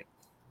didn't make it.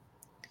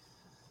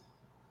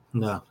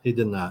 No, he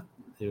did not.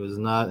 He was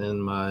not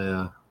in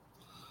my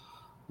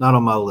not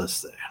on my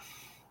list there.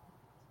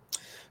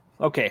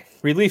 Okay,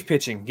 relief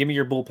pitching. Give me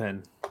your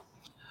bullpen.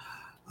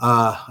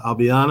 I'll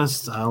be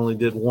honest. I only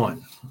did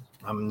one.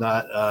 I'm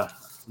not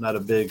a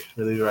big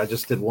reliever. I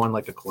just did one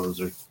like a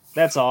closer.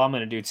 That's all I'm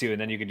going to do too, and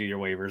then you can do your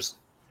waivers.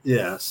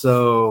 Yeah.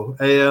 So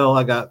AL,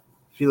 I got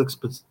Felix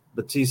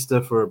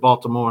Bautista for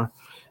Baltimore.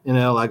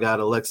 NL, I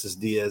got Alexis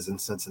Diaz in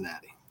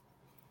Cincinnati.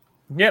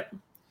 Yep.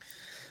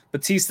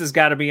 Batista's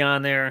got to be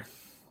on there.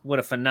 What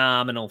a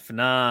phenomenal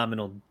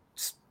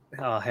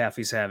half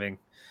he's having.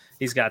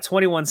 He's got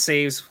 21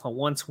 saves, a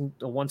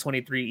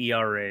 123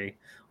 ERA,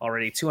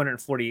 already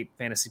 248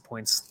 fantasy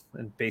points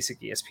in basic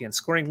ESPN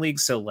scoring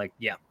leagues. So,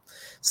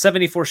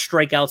 74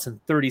 strikeouts and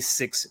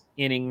 36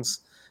 innings.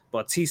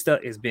 Bautista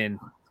has been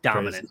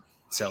dominant. Crazy.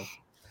 So,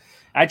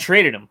 I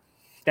traded him.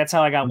 That's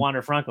how I got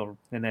Wander Franco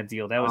in that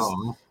deal. That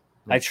was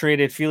I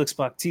traded Felix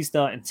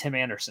Bautista and Tim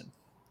Anderson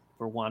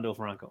for Wander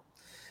Franco.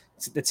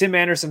 The Tim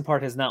Anderson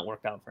part has not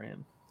worked out for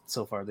him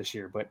so far this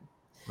year, but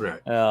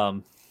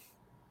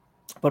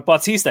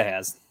Bautista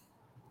has.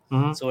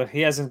 Mm-hmm. So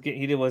he hasn't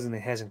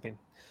been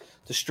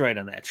destroyed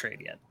on that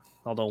trade yet.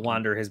 Although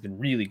Wander has been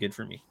really good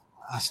for me.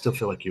 I still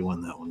feel like you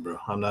won that one, bro.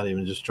 I'm not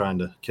even just trying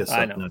to kiss up.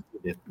 I know. No, you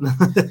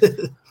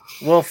did.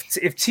 Well,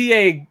 if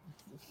TA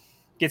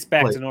gets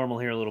back to normal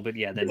here a little bit,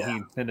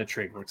 then the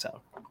trade works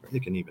out. You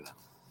can even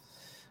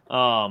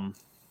out.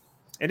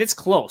 And it's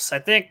close. I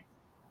think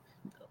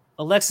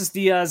Alexis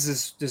Diaz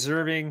is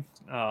deserving.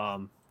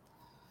 But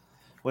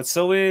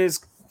so is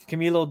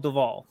Camilo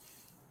Doval.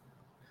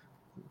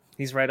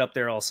 He's right up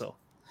there also.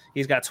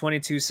 He's got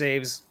 22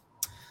 saves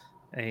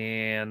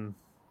and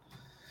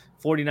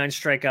 49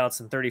 strikeouts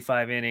and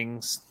 35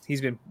 innings.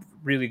 He's been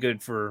really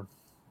good for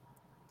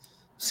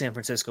San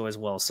Francisco as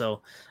well.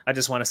 So I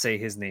just want to say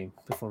his name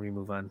before we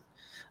move on.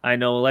 I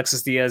know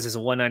Alexis Diaz is a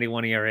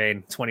 191 ERA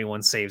and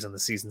 21 saves on the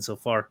season so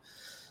far,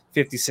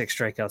 56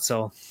 strikeouts.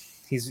 So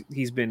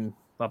he's been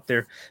up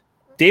there.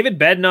 David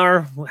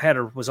Bednar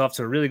was off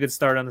to a really good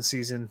start on the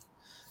season.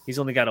 He's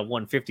only got a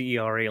 150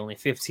 ERA, only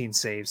 15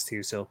 saves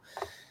too. So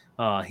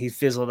he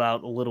fizzled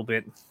out a little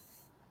bit.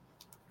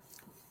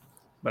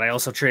 But I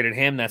also traded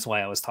him. That's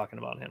why I was talking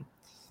about him.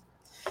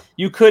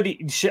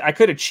 I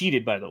could have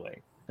cheated, by the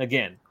way,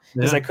 again,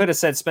 because I could have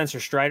said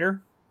Spencer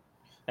Strider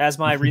as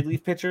my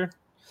relief pitcher,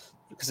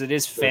 because it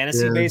is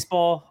fantasy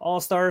baseball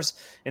all-stars,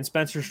 and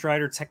Spencer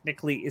Strider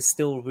technically is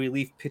still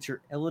relief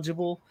pitcher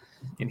eligible,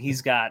 and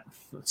he's got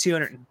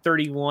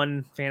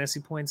 231 fantasy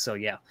points. So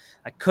yeah,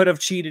 I could have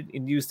cheated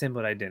and used him,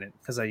 but I didn't,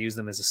 because I used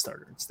him as a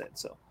starter instead.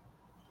 So,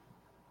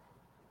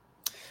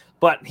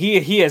 but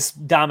he is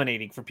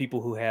dominating for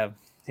people who have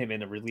him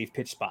in a relief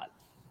pitch spot.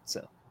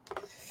 So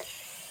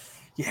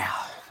yeah,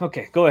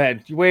 okay, go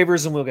ahead,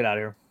 waivers, and we'll get out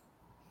of here.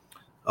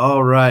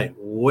 All right,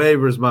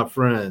 waivers, my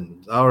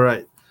friend. All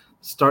right,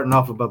 starting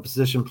off with my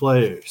position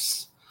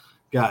players.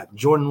 Got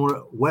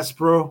Jordan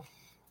Westbrook,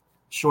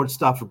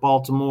 shortstop for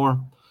Baltimore.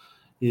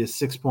 He is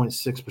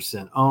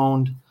 6.6%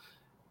 owned.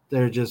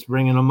 They're just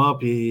bringing him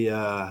up. He,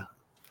 I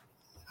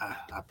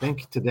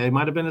think today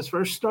might have been his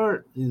first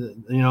start.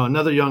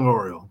 Another young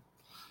Oriole.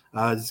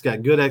 He's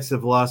got good exit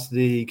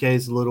velocity.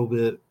 K's a little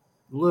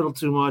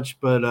too much,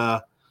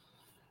 but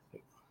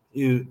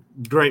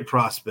great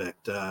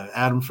prospect.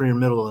 Add him for your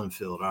middle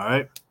infield. All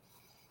right.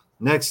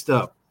 Next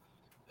up,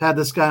 had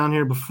this guy on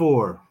here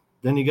before.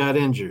 Then he got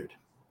injured.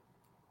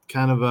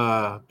 Kind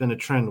of been a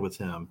trend with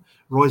him.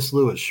 Royce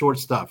Lewis,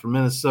 shortstop for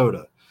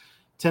Minnesota,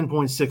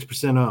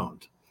 10.6%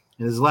 owned.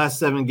 In his last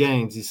 7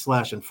 games, he's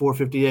slashing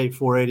 458,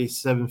 480,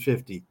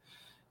 750.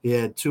 He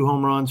had 2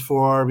 home runs,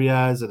 4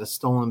 RBIs, and a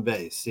stolen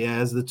base. He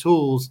has the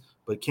tools,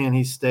 but can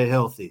he stay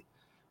healthy?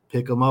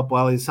 Pick him up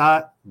while he's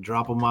hot,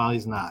 drop him while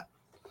he's not.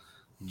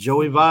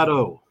 Joey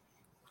Votto.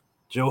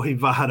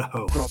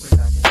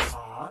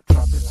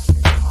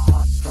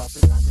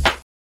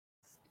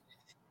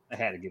 I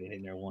had to get it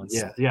in there once.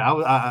 Yeah,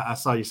 I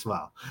saw you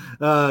smile.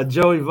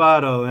 Joey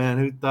Votto, man,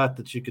 who thought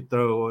that you could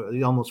throw,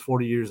 he's almost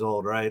 40 years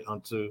old, right,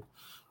 onto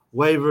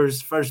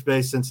waivers. First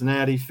base,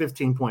 Cincinnati,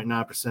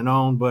 15.9%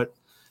 owned, but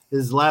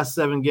his last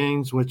 7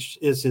 games, which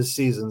is his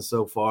season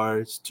so far,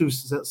 it's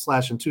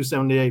slashing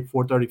 278,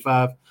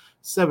 435,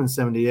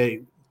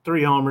 778,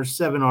 3 homers,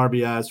 7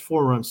 RBIs,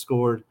 4 runs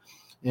scored,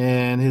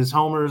 and his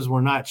homers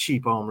were not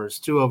cheap homers.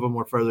 2 of them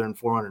were further than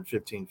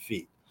 415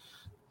 feet.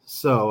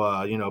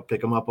 So,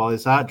 pick him up while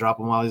he's hot, drop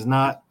him while he's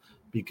not,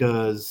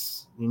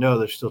 because,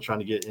 they're still trying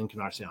to get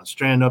Encarnacion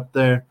Strand up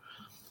there.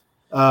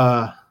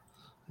 Got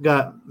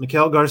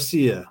Miguel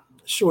Garcia,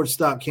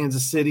 shortstop,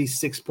 Kansas City,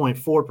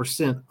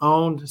 6.4%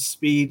 owned.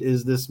 Speed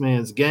is this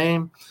man's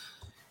game.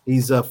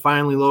 He's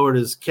finally lowered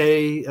his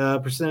K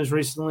percentage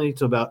recently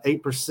to about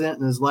 8%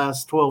 in his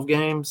last 12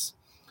 games.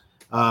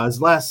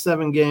 His last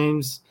 7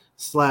 games,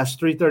 slash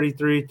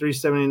 333,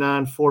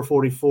 379,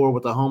 444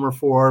 with a homer,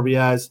 4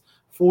 RBIs,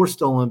 4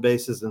 stolen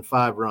bases, and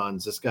 5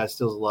 runs. This guy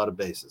steals a lot of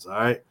bases, all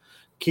right?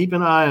 Keep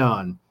an eye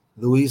on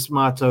Luis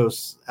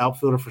Matos,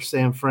 outfielder for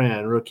San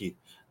Fran, rookie,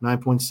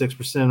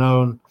 9.6%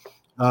 owned.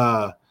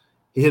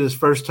 He hit his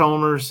first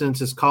homer since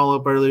his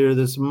call-up earlier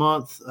this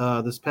month.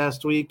 This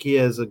past week, he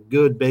has a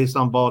good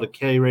base-on-ball to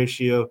K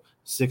ratio,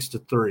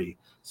 6-3.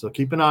 So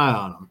keep an eye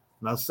on him.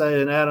 I'm not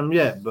saying add him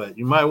yet, but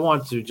you might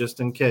want to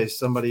just in case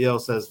somebody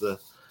else has the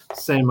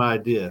same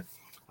idea.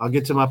 I'll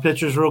get to my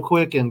pitchers real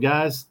quick. And,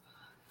 guys,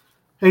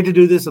 hate to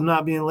do this. I'm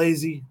not being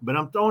lazy, but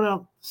I'm throwing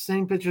out the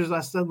same pitchers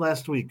I said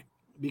last week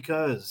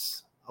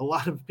because a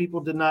lot of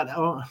people did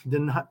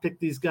not pick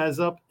these guys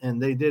up,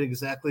 and they did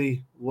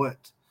exactly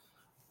what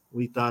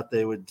we thought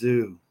they would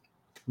do.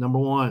 Number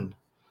one,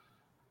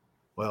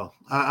 I'll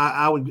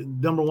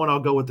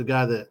go with the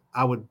guy that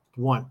I would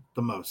want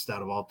the most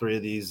out of all 3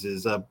 of these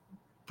is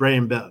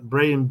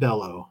Braden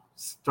Bello,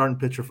 starting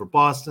pitcher for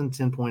Boston,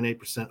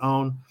 10.8%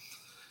 owned.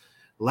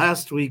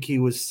 Last week, he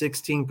was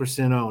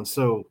 16% owned.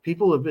 So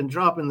people have been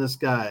dropping this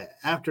guy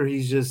after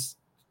he's just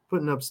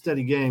putting up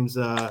steady games.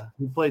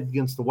 He played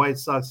against the White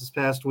Sox this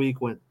past week,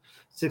 went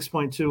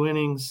 6.2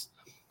 innings,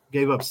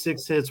 gave up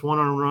 6 hits, 1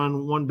 earned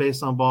run, 1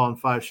 base on ball, and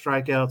 5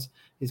 strikeouts.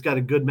 He's got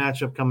a good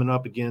matchup coming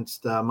up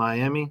against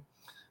Miami.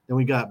 Then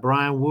we got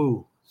Brian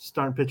Wu,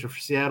 starting pitcher for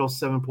Seattle,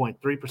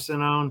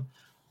 7.3% owned.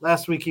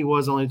 Last week he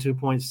was only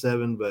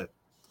 2.7, but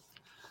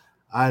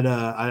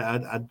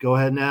I'd go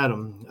ahead and add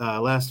him.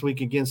 Last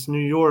week against New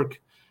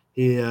York,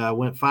 he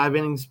went 5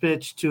 innings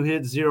pitched, 2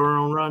 hits, 0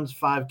 earned runs,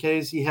 5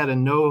 Ks. He had a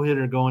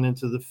no-hitter going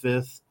into the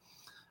 5th.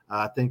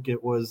 I think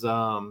it was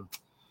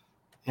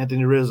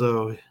Anthony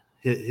Rizzo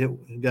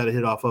got a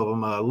hit off of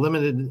him.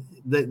 Limited.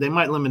 They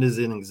might limit his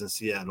innings in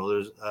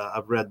Seattle.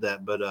 I've read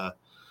that,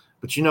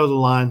 but you know the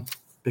line: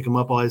 pick him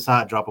up while he's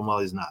hot, drop him while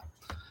he's not.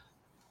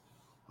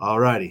 All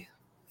righty,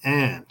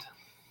 and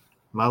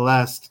my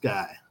last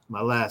guy.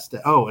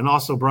 And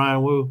also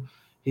Brian Wu,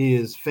 he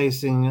is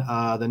facing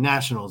the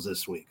Nationals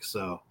this week.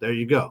 So there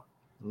you go.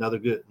 Another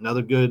good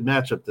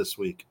matchup this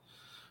week.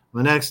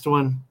 My next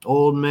one,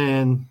 old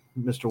man,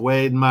 Mr.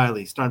 Wade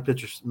Miley, starting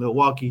pitcher,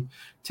 Milwaukee,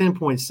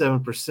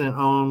 10.7%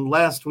 owned.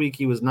 Last week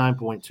he was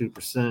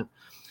 9.2%.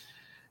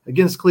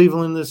 Against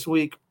Cleveland this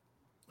week,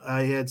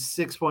 I had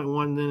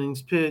 6.1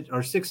 innings pitched,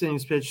 or 6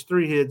 innings pitched,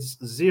 3 hits,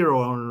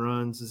 0 earned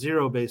runs,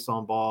 0 base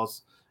on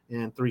balls,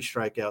 and 3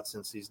 strikeouts,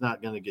 since he's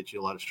not going to get you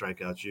a lot of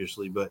strikeouts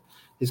usually. But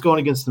he's going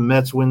against the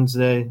Mets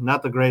Wednesday.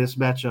 Not the greatest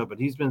matchup, but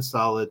he's been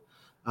solid.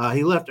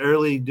 He left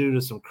early due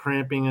to some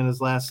cramping in his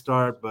last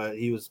start, but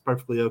he was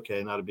perfectly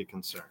okay, not a big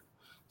concern.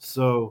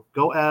 So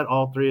go add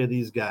all 3 of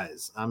these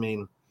guys. I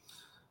mean,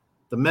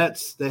 the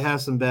Mets, they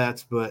have some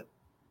bats, but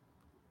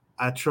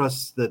I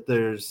trust that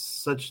there's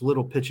such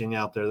little pitching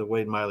out there that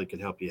Wade Miley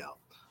could help you out.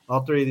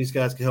 All 3 of these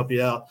guys can help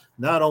you out,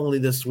 not only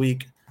this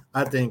week,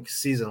 I think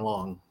season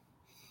long.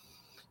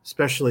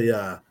 Especially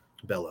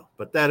Bello.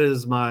 But that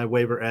is my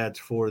waiver ads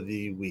for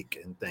the week,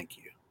 and thank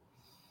you.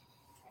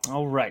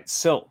 All right.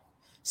 So,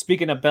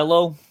 speaking of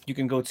Bello, you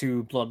can go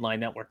to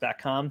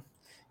bloodlinenetwork.com.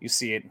 You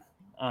see it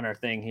on our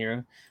thing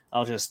here.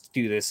 I'll just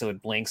do this so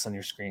it blinks on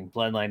your screen.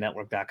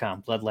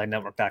 Bloodlinenetwork.com,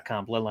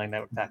 bloodlinenetwork.com,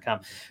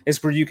 bloodlinenetwork.com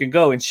is where you can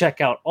go and check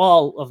out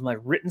all of my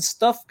written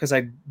stuff, because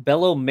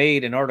Bello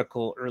made an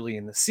article early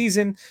in the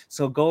season.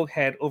 So go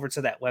ahead over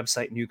to that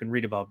website and you can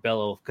read about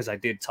Bello, because I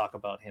did talk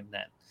about him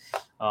then.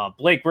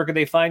 Blake, where can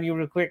they find you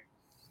real quick?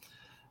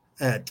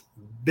 At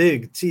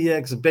Big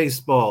TX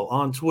Baseball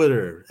on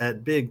Twitter,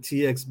 at Big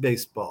TX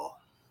Baseball.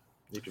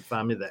 You can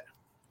find me there.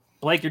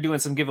 Blake, you're doing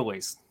some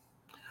giveaways.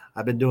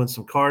 I've been doing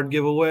some card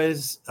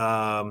giveaways.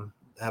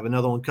 Have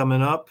another one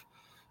coming up,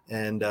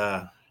 and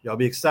y'all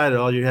be excited.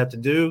 All you have to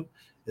do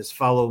is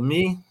follow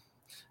me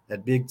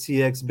at Big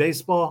TX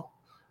Baseball.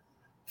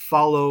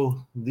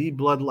 Follow the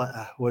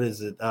Bloodline. What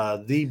is it?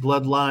 The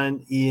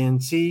Bloodline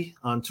ENT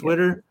on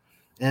Twitter,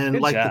 and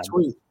Good like job. the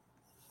tweet.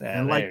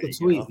 And like the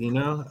tweet, go. you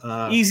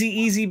know.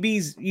 Easy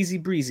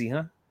breezy,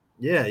 huh?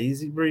 Yeah,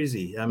 easy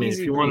breezy. I mean,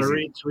 Easy if you want to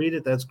breezy. retweet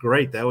it, that's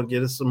great. That would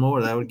get us some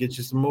more. That would get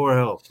you some more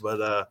help.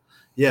 But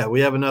yeah,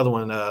 we have another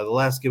one. The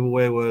last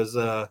giveaway was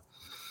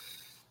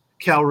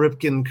Cal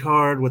Ripken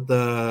card with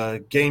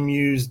the game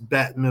used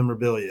bat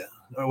memorabilia.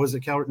 Or was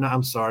it Cal? No,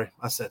 I'm sorry.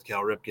 I said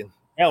Cal Ripken.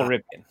 Cal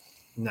Ripken.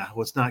 No,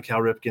 it's not Cal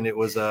Ripken. It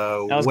was I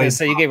was going to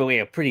say you gave away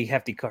a pretty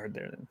hefty card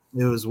there. Then.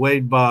 It was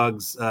Wade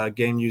Boggs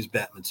game used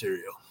bat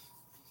material.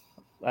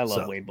 I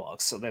love Wade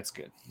Boggs, so that's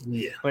good.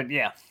 Yeah. But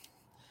yeah.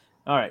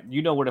 All right.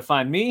 You know where to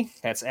find me.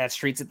 That's at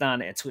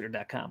streetsatdon at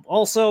twitter.com.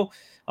 Also,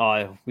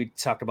 we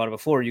talked about it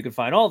before. You can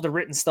find all of the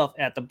written stuff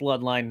at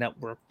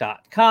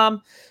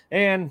thebloodlinenetwork.com.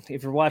 And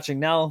if you're watching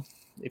now,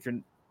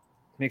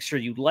 make sure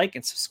you like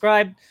and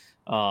subscribe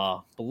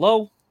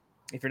below.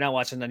 If you're not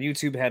watching on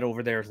YouTube, head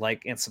over there,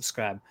 like and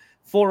subscribe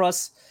for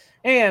us.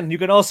 And you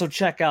can also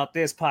check out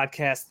this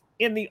podcast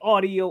in the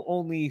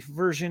audio-only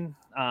version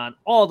on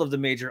all of the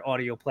major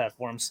audio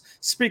platforms: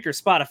 Spreaker,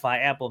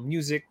 Spotify, Apple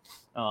Music,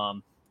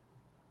 all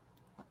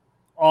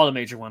the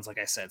major ones, like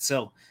I said.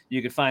 So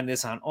you can find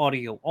this on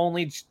audio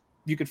only.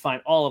 You can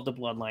find all of the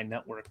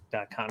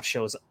BloodlineNetwork.com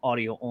shows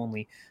audio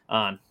only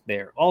on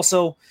there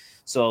also.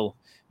 So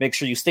make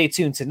sure you stay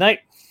tuned tonight,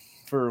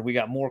 for we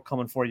got more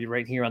coming for you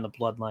right here on the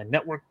Bloodline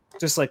Network.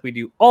 Just like we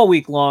do all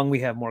week long, we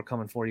have more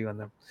coming for you on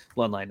the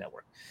Bloodline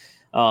Network.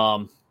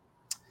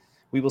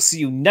 We will see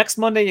you next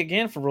Monday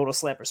again for Roto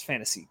Slappers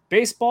Fantasy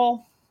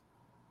Baseball.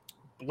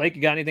 Blake,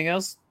 you got anything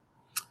else?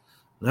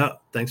 No,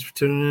 thanks for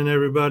tuning in,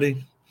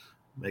 everybody.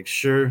 Make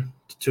sure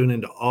to tune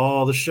into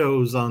all the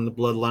shows on the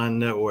Bloodline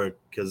Network,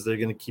 because they're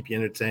going to keep you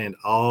entertained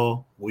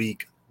all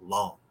week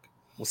long.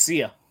 We'll see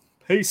ya.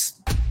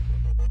 Peace.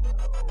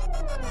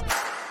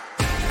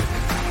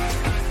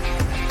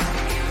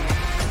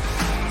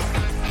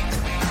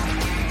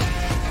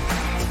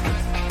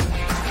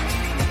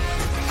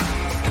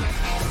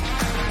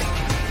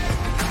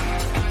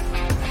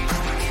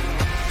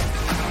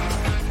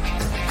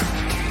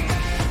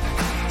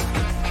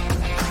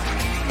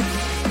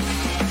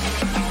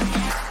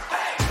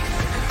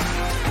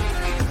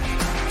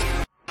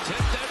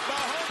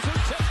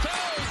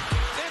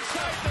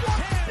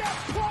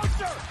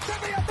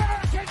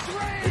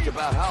 think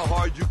about how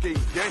hard you can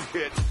get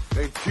hit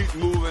and keep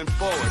moving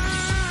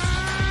forward.